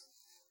games,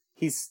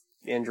 he's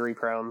injury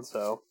prone,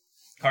 so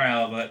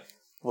Carl, but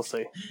we'll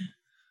see.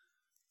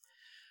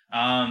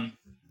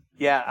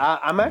 Yeah,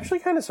 I'm actually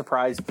kind of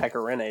surprised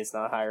Pekarine's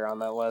not higher on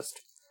that list,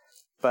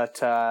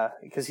 but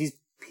because he's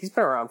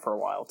been around for a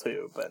while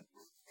too. But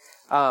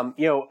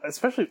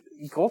especially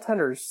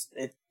goaltenders,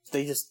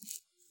 they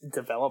just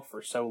develop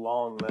for so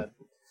long that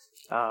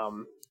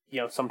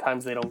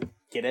sometimes they don't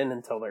get in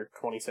until they're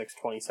 26,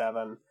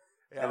 27.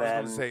 Yeah, I was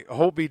going to say,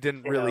 Holtby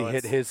didn't really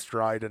hit his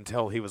stride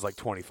until he was like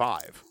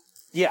 25.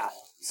 Yeah,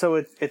 so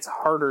it's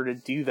harder to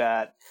do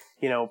that.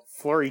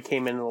 Fleury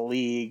came into the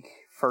league,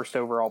 first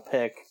overall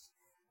pick,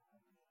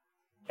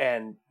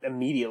 and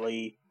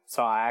immediately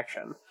saw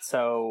action.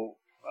 So,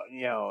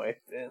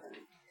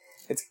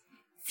 it's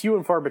few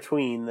and far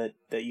between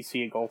that you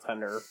see a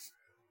goaltender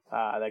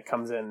that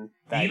comes in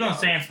that you don't young.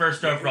 say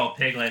first overall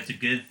pick like it's a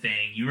good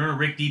thing. You remember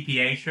Rick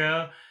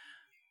DiPietro?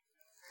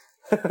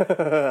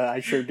 I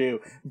sure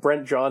do.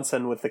 Brent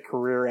Johnson with the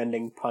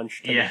career-ending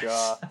punch to the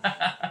jaw.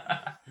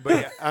 But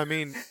yeah, I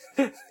mean,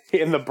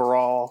 in the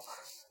brawl,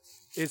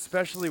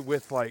 especially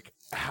with like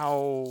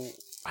how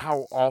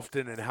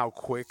often and how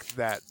quick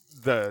that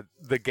the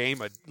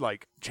game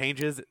like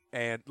changes,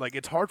 and like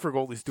it's hard for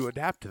goalies to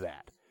adapt to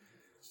that.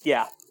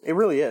 Yeah, it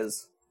really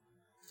is.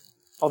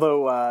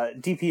 Although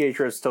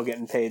DiPietro is still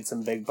getting paid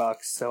some big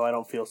bucks, so I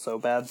don't feel so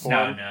bad for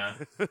him. No.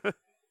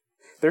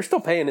 They're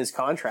still paying his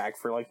contract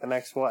for the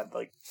next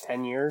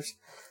 10 years.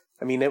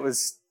 I mean, it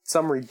was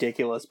some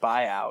ridiculous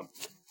buyout.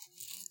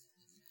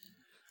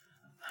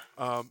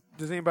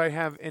 Does anybody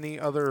have any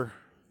other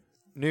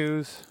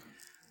news?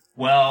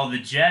 Well, the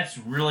Jets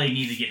really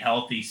need to get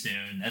healthy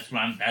soon. That's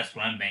what I'm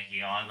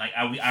banking on.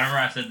 I remember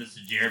I said this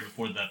to Jared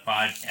before the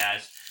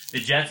podcast. The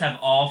Jets have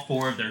all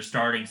 4 of their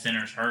starting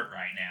centers hurt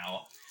right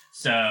now.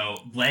 So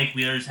Blake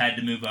Wheeler's had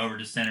to move over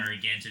to center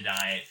again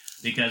tonight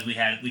because we've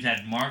had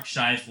Mark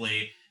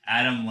Scheifele,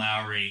 Adam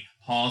Lowry,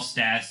 Paul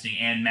Stastny,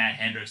 and Matt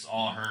Hendricks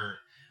all hurt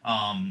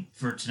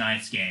for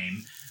tonight's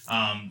game.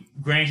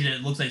 Granted,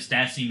 it looks like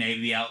Stastny may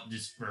be out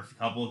just for a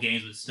couple of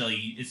games, but still,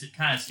 it's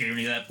kind of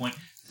scary to that point.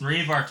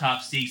 3 of our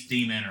top 6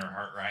 D-men are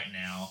hurt right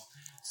now,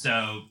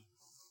 so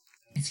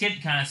it's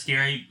getting kind of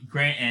scary.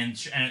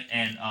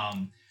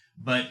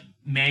 But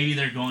maybe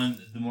they're going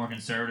the more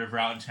conservative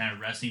route and kind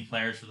of resting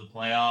players for the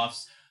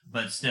playoffs.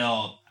 But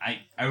still, I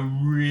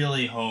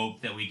really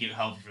hope that we get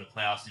healthy for the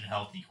playoffs and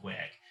healthy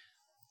quick.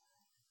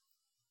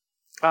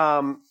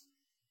 The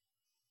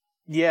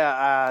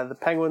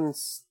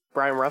Penguins,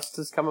 Brian Rust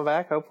is coming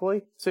back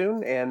hopefully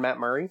soon, and Matt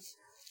Murray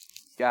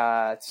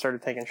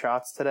started taking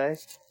shots today.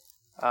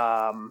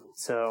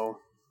 So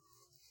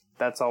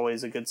that's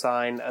always a good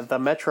sign. The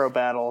Metro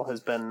battle has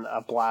been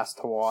a blast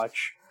to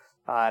watch,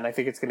 and I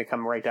think it's going to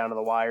come right down to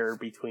the wire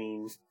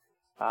between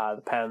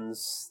the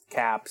Pens,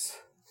 Caps,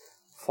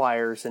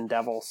 Flyers, and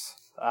Devils.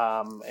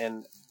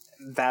 And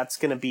that's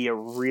going to be a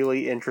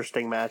really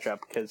interesting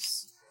matchup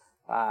because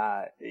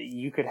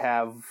you could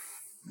have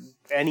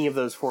any of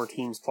those 4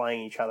 teams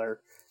playing each other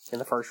in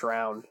the first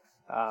round.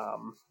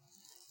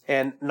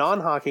 And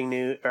non-hockey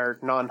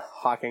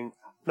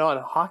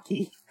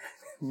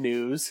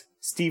news,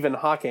 Stephen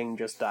Hawking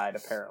just died,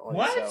 apparently.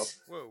 What? So,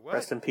 Whoa, what?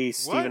 rest in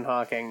peace, What? Stephen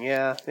Hawking.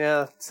 Yeah,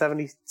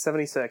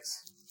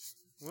 76.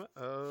 What?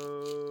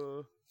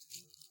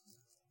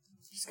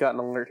 Just got an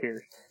alert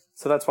here.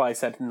 So that's why I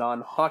said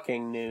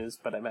non-Hawking news,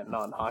 but I meant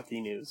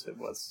non-hockey news. It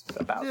was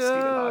about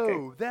Stephen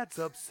Hawking. No, that's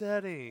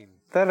upsetting.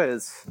 That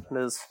is. It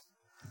is.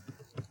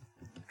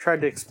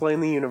 Tried to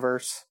explain the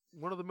universe.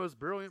 One of the most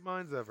brilliant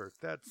minds ever.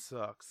 That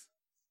sucks.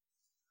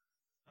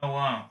 Oh,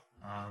 wow.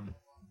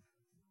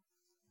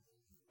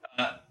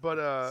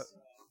 But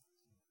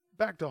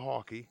back to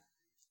hockey.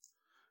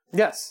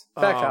 Yes,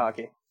 back to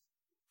hockey.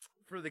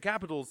 For the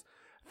Capitals,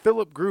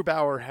 Philip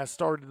Grubauer has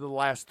started the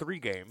last 3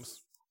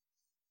 games.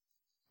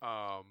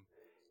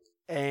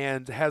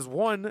 And has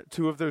won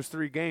 2 of those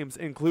 3 games,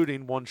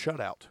 including 1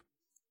 shutout.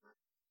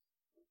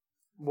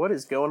 What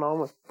is going on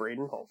with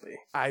Braden Holtby?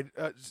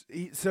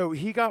 So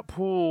he got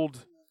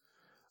pulled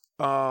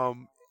a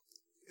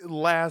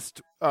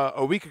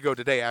week ago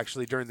today,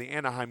 actually, during the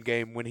Anaheim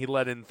game when he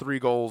let in 3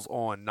 goals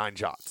on 9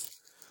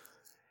 shots.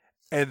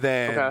 And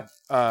then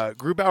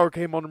Grubauer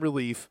came on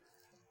relief,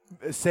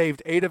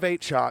 saved 8 of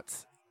 8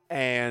 shots,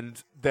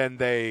 and then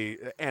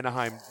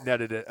Anaheim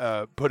netted it,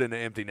 put in an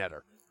empty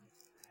netter.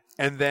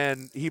 And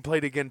then he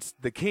played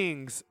against the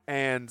Kings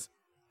and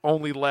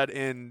only let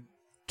in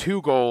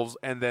 2 goals,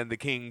 and then the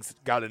Kings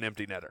got an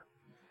empty netter.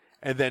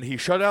 And then he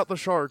shut out the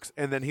Sharks,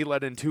 and then he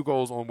let in 2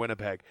 goals on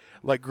Winnipeg.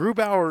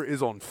 Grubauer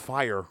is on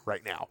fire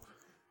right now.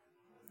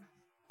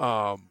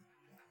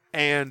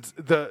 And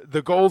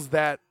the goals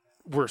that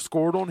were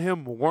scored on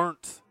him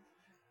weren't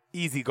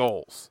easy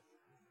goals.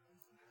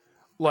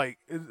 Like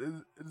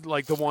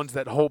the ones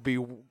that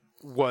Holtby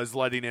was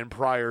letting in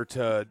prior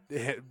to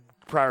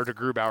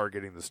Grubauer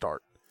getting the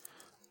start.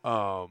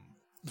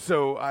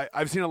 So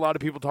I've seen a lot of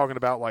people talking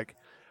about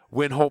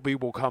when Holtby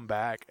will come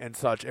back and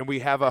such, and we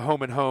have a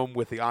home and home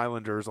with the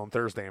Islanders on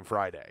Thursday and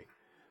Friday.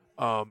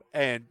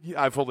 And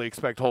I fully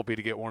expect Holtby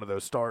to get one of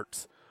those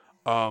starts.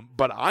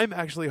 But I'm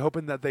actually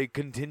hoping that they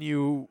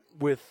continue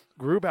with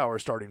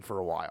Grubauer starting for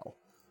a while,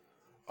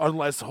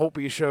 unless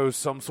Holtby shows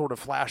some sort of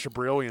flash of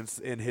brilliance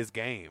in his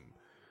game.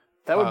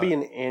 That would be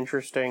an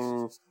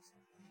interesting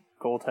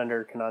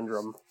goaltender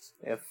conundrum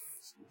if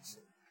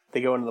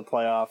they go into the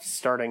playoffs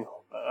starting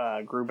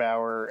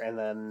Grubauer and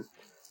then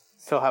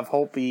still have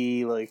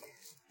Holtby.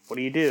 What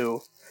do you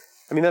do?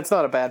 I mean, that's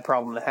not a bad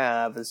problem to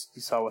have, as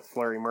you saw with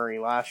Fleury Murray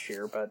last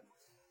year, but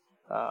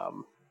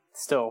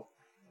still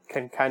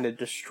can kind of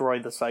destroy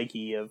the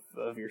psyche of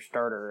your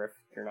starter if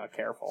you're not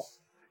careful.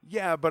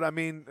 Yeah, but I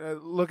mean,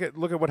 look at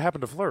what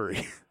happened to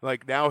Fleury.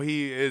 Now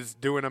he is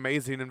doing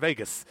amazing in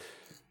Vegas.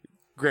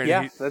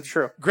 Granted, that's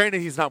true.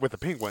 Granted, he's not with the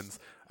Penguins,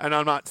 and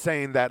I'm not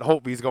saying that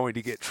Holtby's going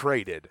to get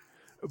traded,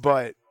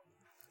 but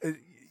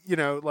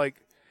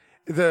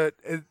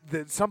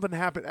something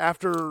happened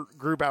after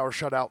Grubauer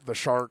shut out the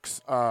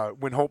Sharks.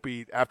 When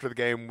Holtby, after the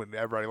game, when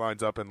everybody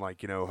lines up and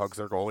hugs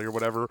their goalie or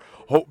whatever,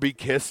 Holtby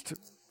kissed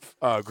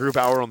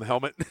Grubauer on the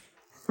helmet.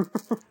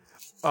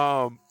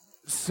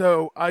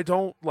 So I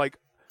don't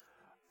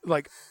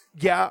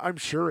yeah, I'm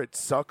sure it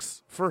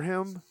sucks for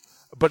him,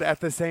 but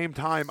at the same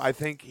time, I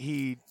think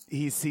he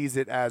sees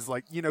it as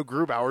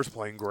Grubauer's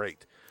playing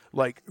great.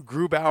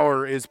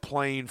 Grubauer is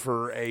playing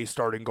for a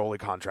starting goalie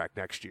contract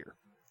next year.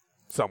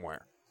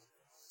 somewhere.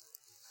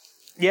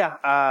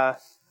 Yeah,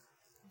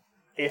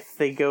 if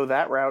they go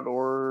that route,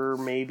 or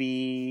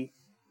maybe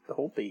the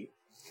Holtby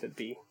could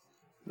be.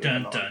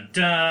 Dun dun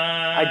dun.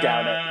 I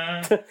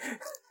doubt it,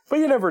 but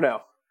you never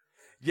know.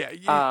 Yeah,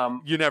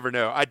 you never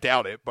know. I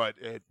doubt it, but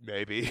it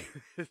maybe.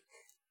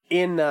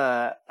 In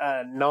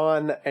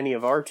non any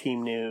of our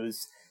team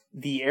news,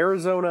 the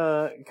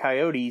Arizona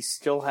Coyotes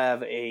still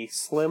have a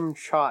slim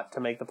shot to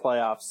make the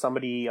playoffs.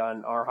 Somebody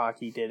on Our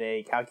Hockey did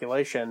a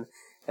calculation,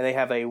 and they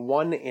have a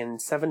 1 in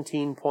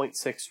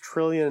 17.6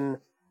 trillion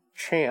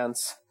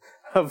chance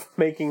of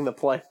making the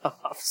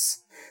playoffs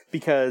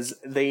because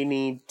they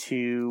need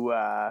to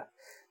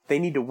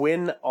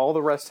win all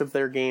the rest of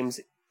their games.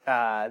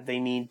 They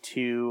need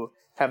to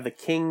have the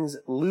Kings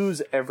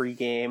lose every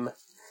game,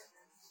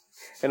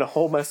 and a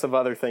whole mess of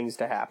other things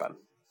to happen.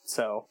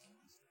 So,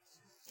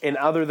 and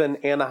other than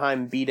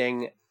Anaheim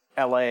beating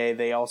LA,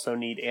 they also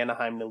need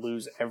Anaheim to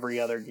lose every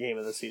other game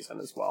of the season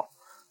as well.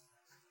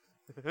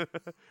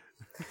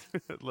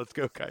 Let's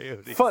go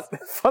Coyotes.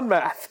 Fun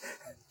math.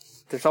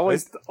 There's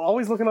always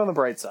looking on the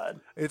bright side.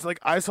 It's like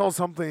I saw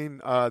something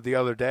the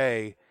other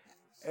day.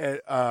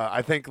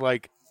 I think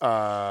like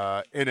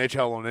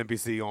NHL on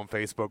NBC on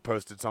Facebook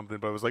posted something,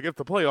 but it was like if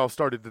the playoffs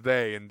started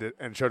today and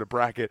showed a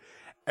bracket,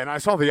 and I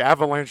saw the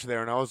Avalanche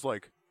there, and I was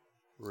like,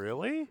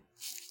 really?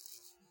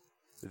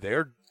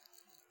 They're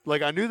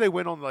like, I knew they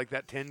went on like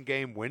that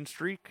 10-game win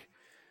streak,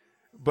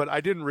 but I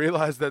didn't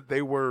realize that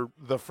they were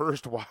the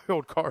first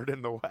wild card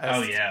in the West.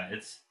 Oh yeah,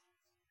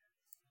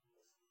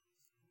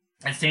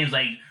 it seems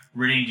like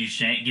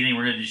getting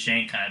rid of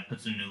Duchesne kind of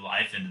puts some new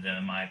life into them,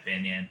 in my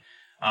opinion.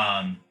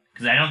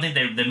 Because I don't think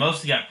they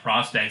mostly got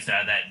prospects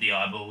out of that deal,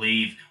 I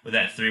believe, with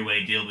that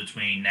 3-way deal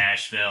between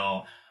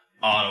Nashville,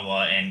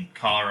 Ottawa, and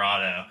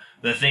Colorado.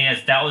 The thing is,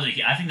 I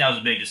think that was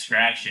a big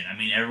distraction. I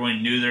mean,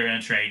 everyone knew they were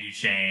going to trade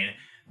Duchesne,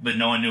 but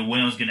no one knew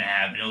when it was going to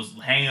happen. It was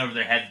hanging over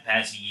their head the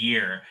past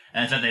year,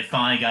 and I thought they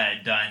finally got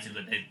it done.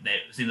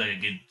 It seems like a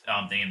good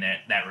thing in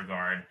that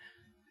regard.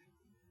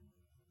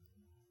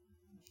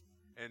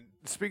 And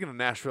speaking of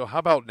Nashville, how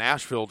about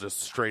Nashville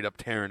just straight up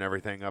tearing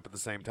everything up at the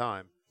same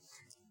time?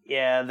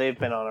 Yeah, they've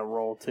been on a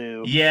roll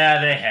too. Yeah,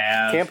 they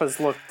have. Tampa's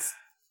looked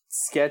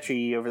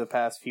sketchy over the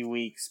past few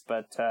weeks,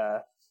 but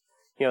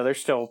they're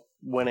still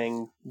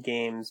winning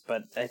games.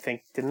 But I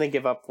think didn't they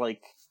give up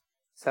like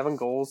 7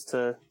 goals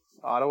to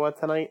Ottawa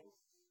tonight?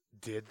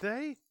 Did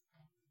they?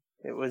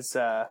 It was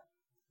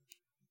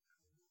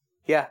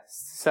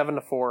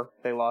 7-4.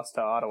 They lost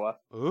to Ottawa.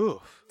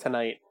 Oof.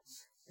 Tonight,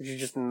 which is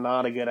just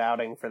not a good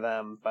outing for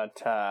them.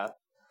 But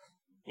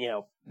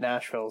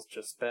Nashville's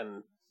just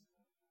been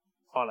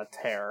on a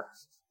tear.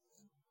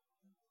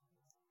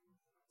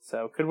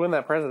 So could win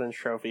that President's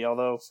Trophy,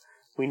 although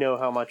we know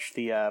how much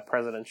the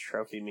President's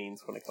Trophy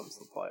means when it comes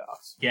to the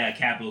playoffs. Yeah, a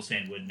Capitals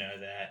fan would know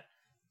that.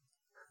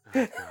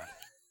 Oh,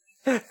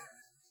 God.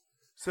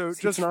 So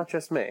it's not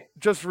just me.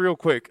 Just real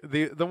quick,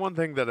 the one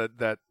thing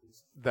that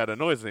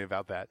annoys me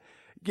about that,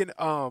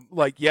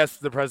 yes,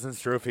 the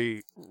President's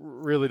Trophy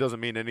really doesn't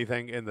mean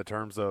anything in the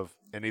terms of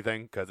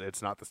anything because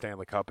it's not the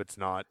Stanley Cup. It's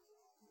not,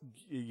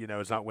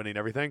 it's not winning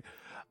everything.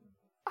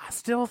 I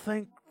still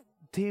think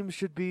teams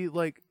should be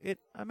like it.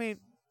 I mean,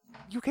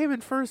 you came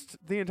in first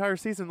the entire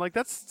season. Like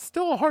that's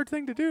still a hard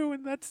thing to do,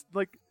 and that's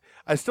like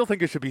I still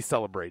think it should be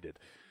celebrated.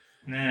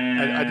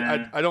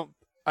 Nah.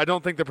 I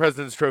don't think the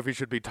President's Trophy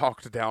should be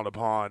talked down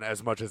upon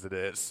as much as it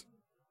is.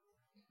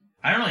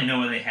 I don't really know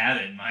where they have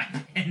it, in my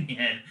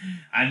opinion.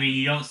 I mean,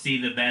 you don't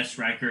see the best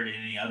record in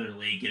any other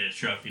league get a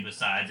trophy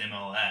besides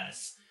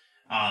MLS.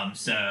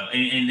 So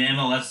in the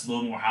MLS is a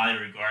little more highly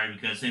regarded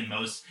because in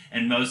most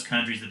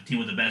countries, the team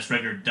with the best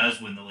record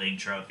does win the league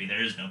trophy.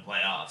 There is no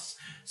playoffs.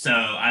 So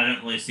I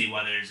don't really see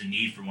why there's a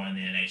need for one in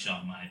the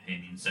NHL, in my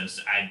opinion. So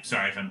I'm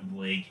sorry if I'm the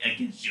league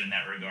against you in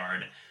that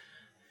regard.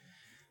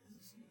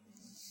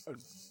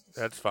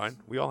 That's fine.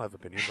 We all have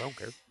opinions. I don't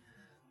care.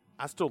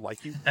 I still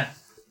like you.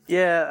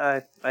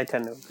 Yeah, I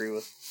tend to agree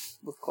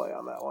with Clay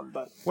on that one,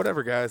 but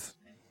whatever, guys.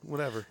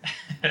 Whatever.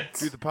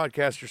 Do the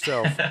podcast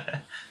yourself.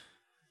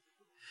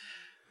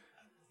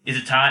 Is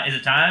it time?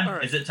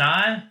 Right. Is it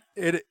time?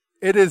 It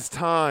is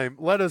time.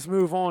 Let us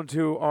move on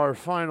to our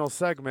final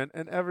segment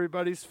and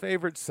everybody's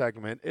favorite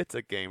segment. It's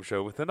a game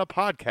show within a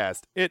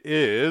podcast. It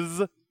is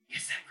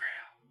Guess That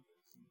Grail.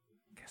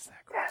 Guess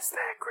That Grail. Guess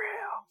That Grail.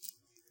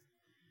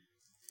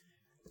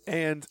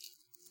 And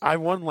I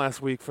won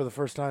last week for the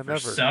first time ever.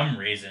 For some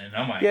reason.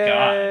 Oh my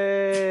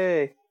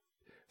Yay! God.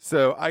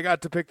 So I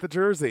got to pick the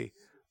jersey.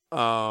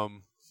 So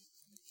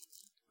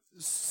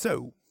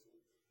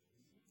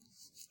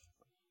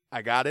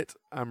I got it.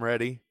 I'm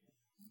ready.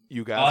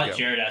 You guys I'll go. let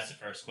Jared ask the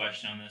first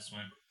question on this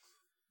one.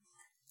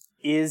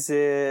 Is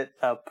it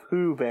a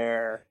Pooh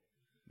Bear?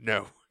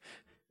 No.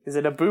 Is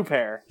it a Boo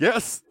Bear?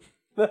 Yes.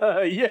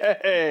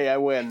 Yay! I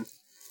win.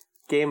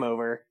 Game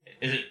over.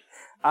 Is it?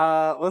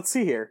 Let's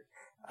see here.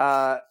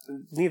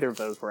 Neither of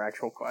those were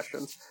actual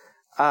questions.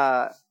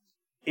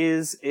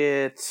 Is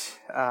it,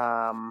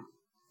 let's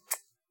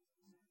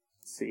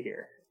see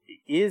here.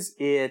 Is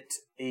it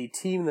a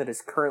team that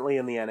is currently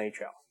in the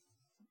NHL?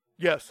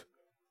 Yes.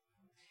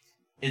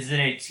 Is it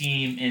a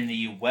team in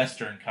the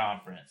Western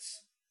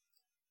Conference?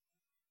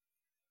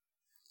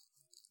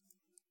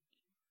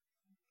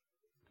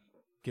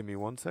 Give me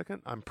 1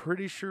 second. I'm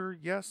pretty sure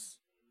yes.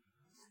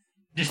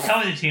 Just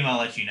tell me the team, I'll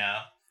let you know.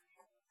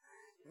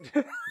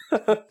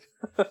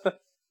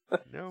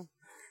 No.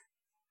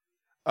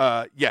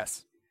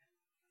 Yes.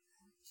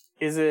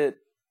 Is it...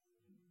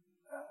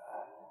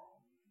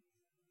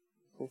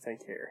 let me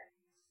think here.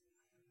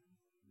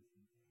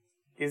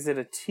 Is it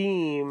a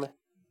team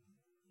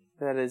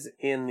that is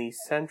in the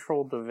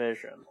Central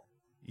Division?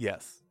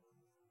 Yes.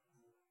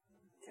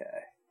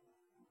 Okay.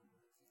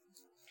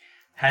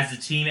 Has the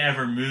team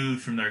ever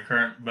moved from their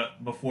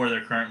before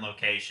their current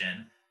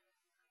location?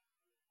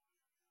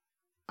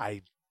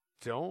 I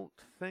don't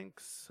think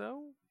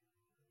so.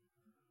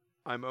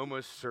 I'm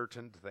almost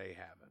certain they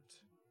haven't.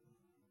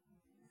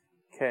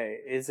 Okay,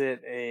 is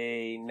it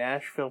a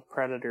Nashville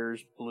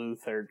Predators blue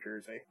third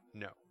jersey?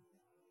 No.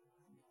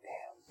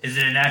 Is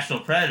it a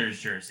Nashville Predators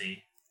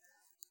jersey?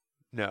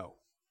 No.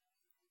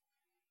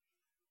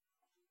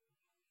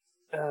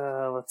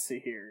 Let's see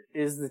here.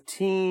 Is the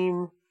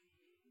team...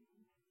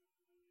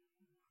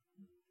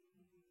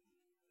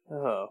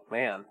 oh,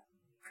 man. I'm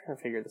trying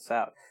to figure this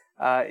out.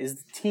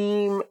 Is the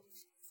team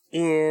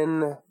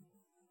in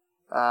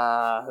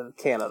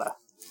Canada?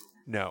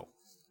 No.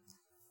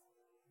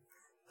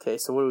 Okay,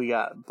 so what do we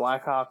got?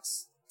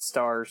 Blackhawks,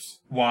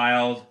 Stars,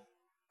 Wild,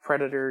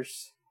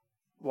 Predators,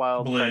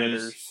 Wild, Blues.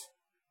 Predators,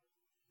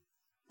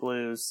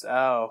 Blues.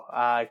 Oh,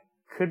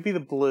 could be the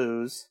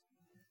Blues.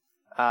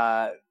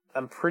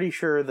 I'm pretty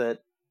sure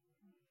that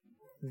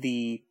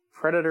the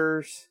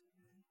Predators,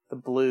 the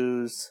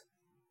Blues,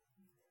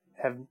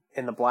 and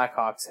the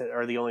Blackhawks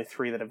are the only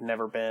three that have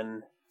never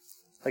been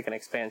like an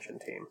expansion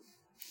team.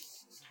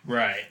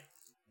 Right.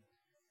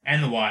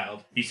 And the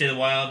Wild. Did you say the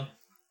Wild?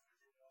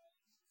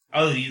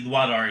 Oh, the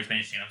Wild are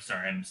expansion team. I'm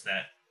sorry, I missed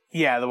that.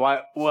 Yeah, the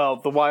Wild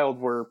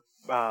were...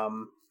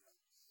 oh,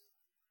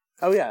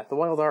 yeah, the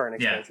Wild are an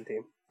expansion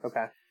team.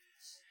 Okay.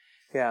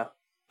 Yeah.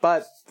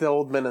 But the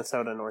old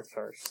Minnesota North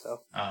Stars,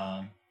 so...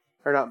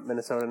 or not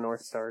Minnesota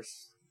North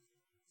Stars.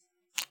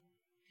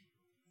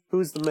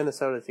 Who's the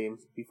Minnesota team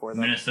before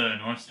that? Minnesota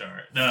North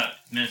Star. The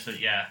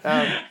Minnesota,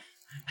 yeah.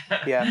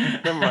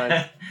 Yeah, never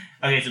mind.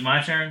 Okay, is it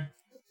my turn?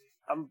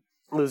 I'm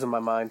losing my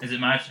mind. Is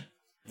it my turn?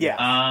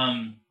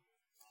 Yeah.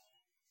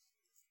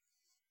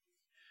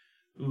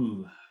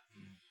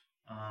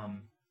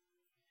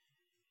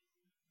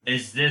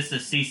 Is this a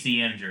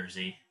CCM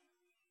jersey?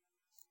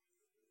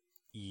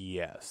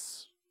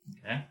 Yes.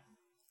 Okay.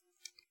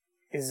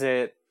 Is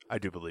it... I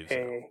do believe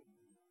so.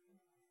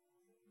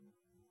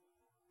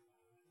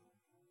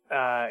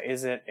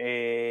 Is it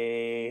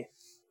a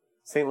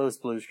St. Louis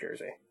Blues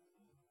jersey?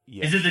 Is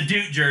Yes. it the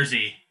Duke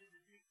jersey?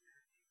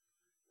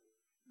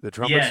 The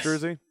Trumpets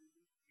jersey?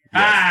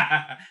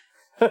 Yes.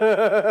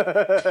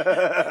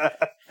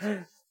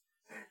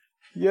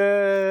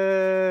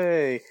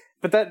 Yay!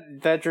 But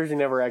that jersey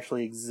never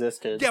actually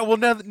existed. Yeah, well,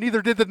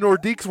 neither did the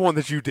Nordiques one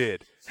that you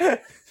did.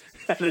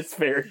 That is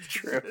very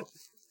true.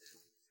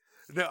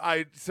 No,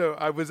 I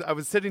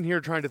was sitting here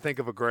trying to think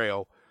of a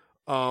Grail,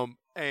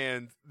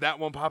 and that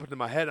one popped into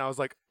my head, and I was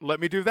like, let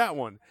me do that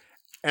one.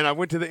 And I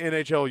went to the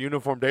NHL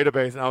uniform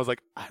database, and I was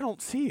like, I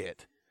don't see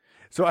it.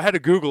 So I had to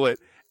Google it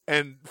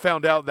and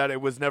found out that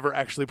it was never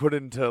actually put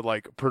into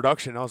like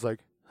production. I was like,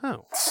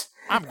 oh,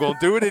 I'm going to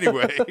do it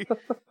anyway.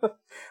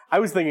 I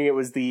was thinking it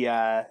was the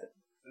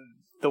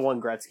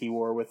one Gretzky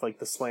wore with like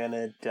the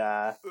slanted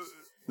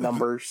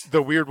numbers.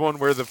 The weird one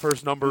where the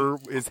first number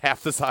is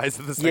half the size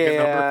of the second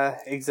number. Yeah,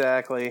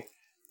 exactly.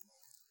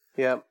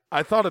 Yep.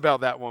 I thought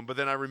about that one, but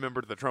then I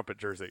remembered the trumpet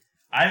jersey.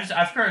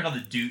 I've heard of the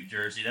Duke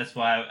jersey. That's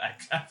why I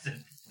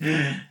said.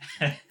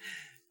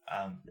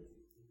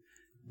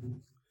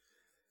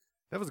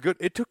 That was good.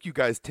 It took you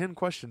guys 10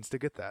 questions to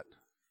get that.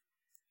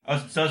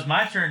 Oh, so it's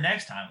my turn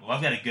next time. Well,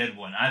 I've got a good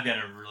one. I've got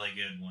a really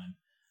good one.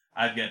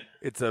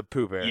 It's a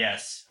Pooh Bear.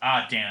 Yes. Damn,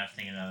 I was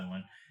thinking another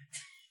one.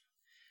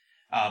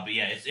 But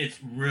yeah,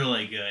 it's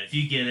really good. If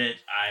you get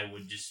it, I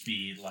would just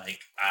be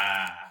like,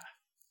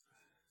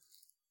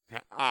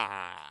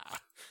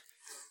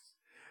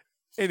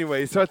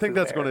 Anyway, so I think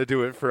that's going to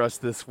do it for us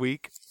this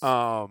week.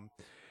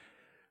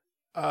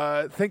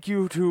 Thank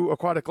you to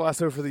Aquatic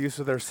Lasso for the use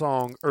of their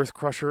song Earth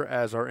Crusher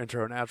as our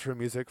intro and outro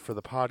music for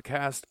the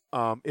podcast.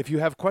 If you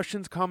have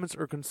questions, comments,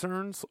 or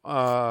concerns,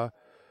 or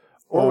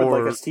would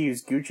like us to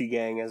use Gucci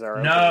Gang as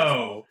our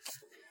no.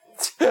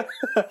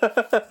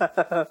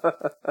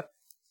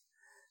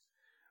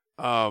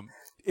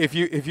 If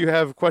you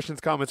have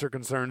questions, comments, or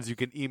concerns, you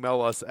can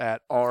email us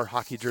at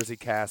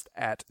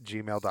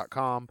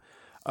ourhockeyjerseycast@gmail.com.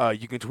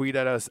 You can tweet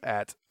at us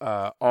at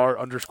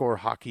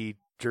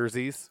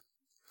 @r_hockeyjerseys.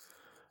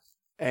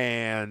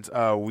 And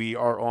we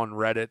are on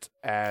Reddit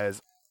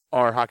as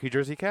our Hockey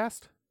Jersey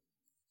Cast.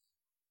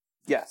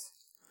 Yes.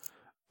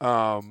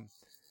 So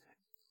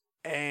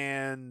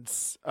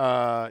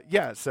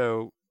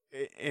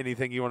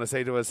anything you want to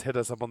say to us, hit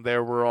us up on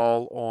there. We're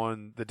all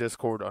on the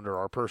Discord under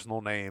our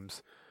personal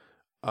names.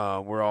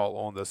 We're all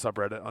on the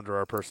subreddit under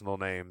our personal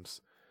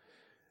names.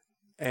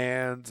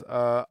 And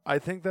I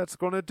think that's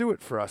going to do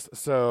it for us.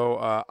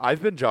 So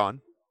I've been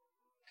John.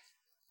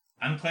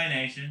 I'm Clay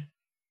Nation.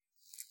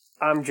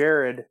 I'm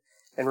Jared.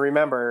 And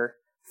remember,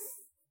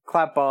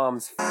 clap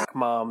bombs, f**k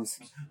moms.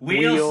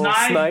 Wheel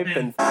snipe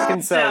and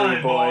f**king sell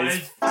you,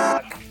 boys.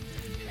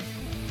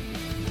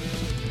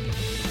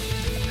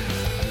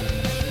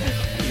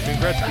 Even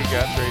Gretzky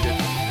got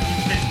traded.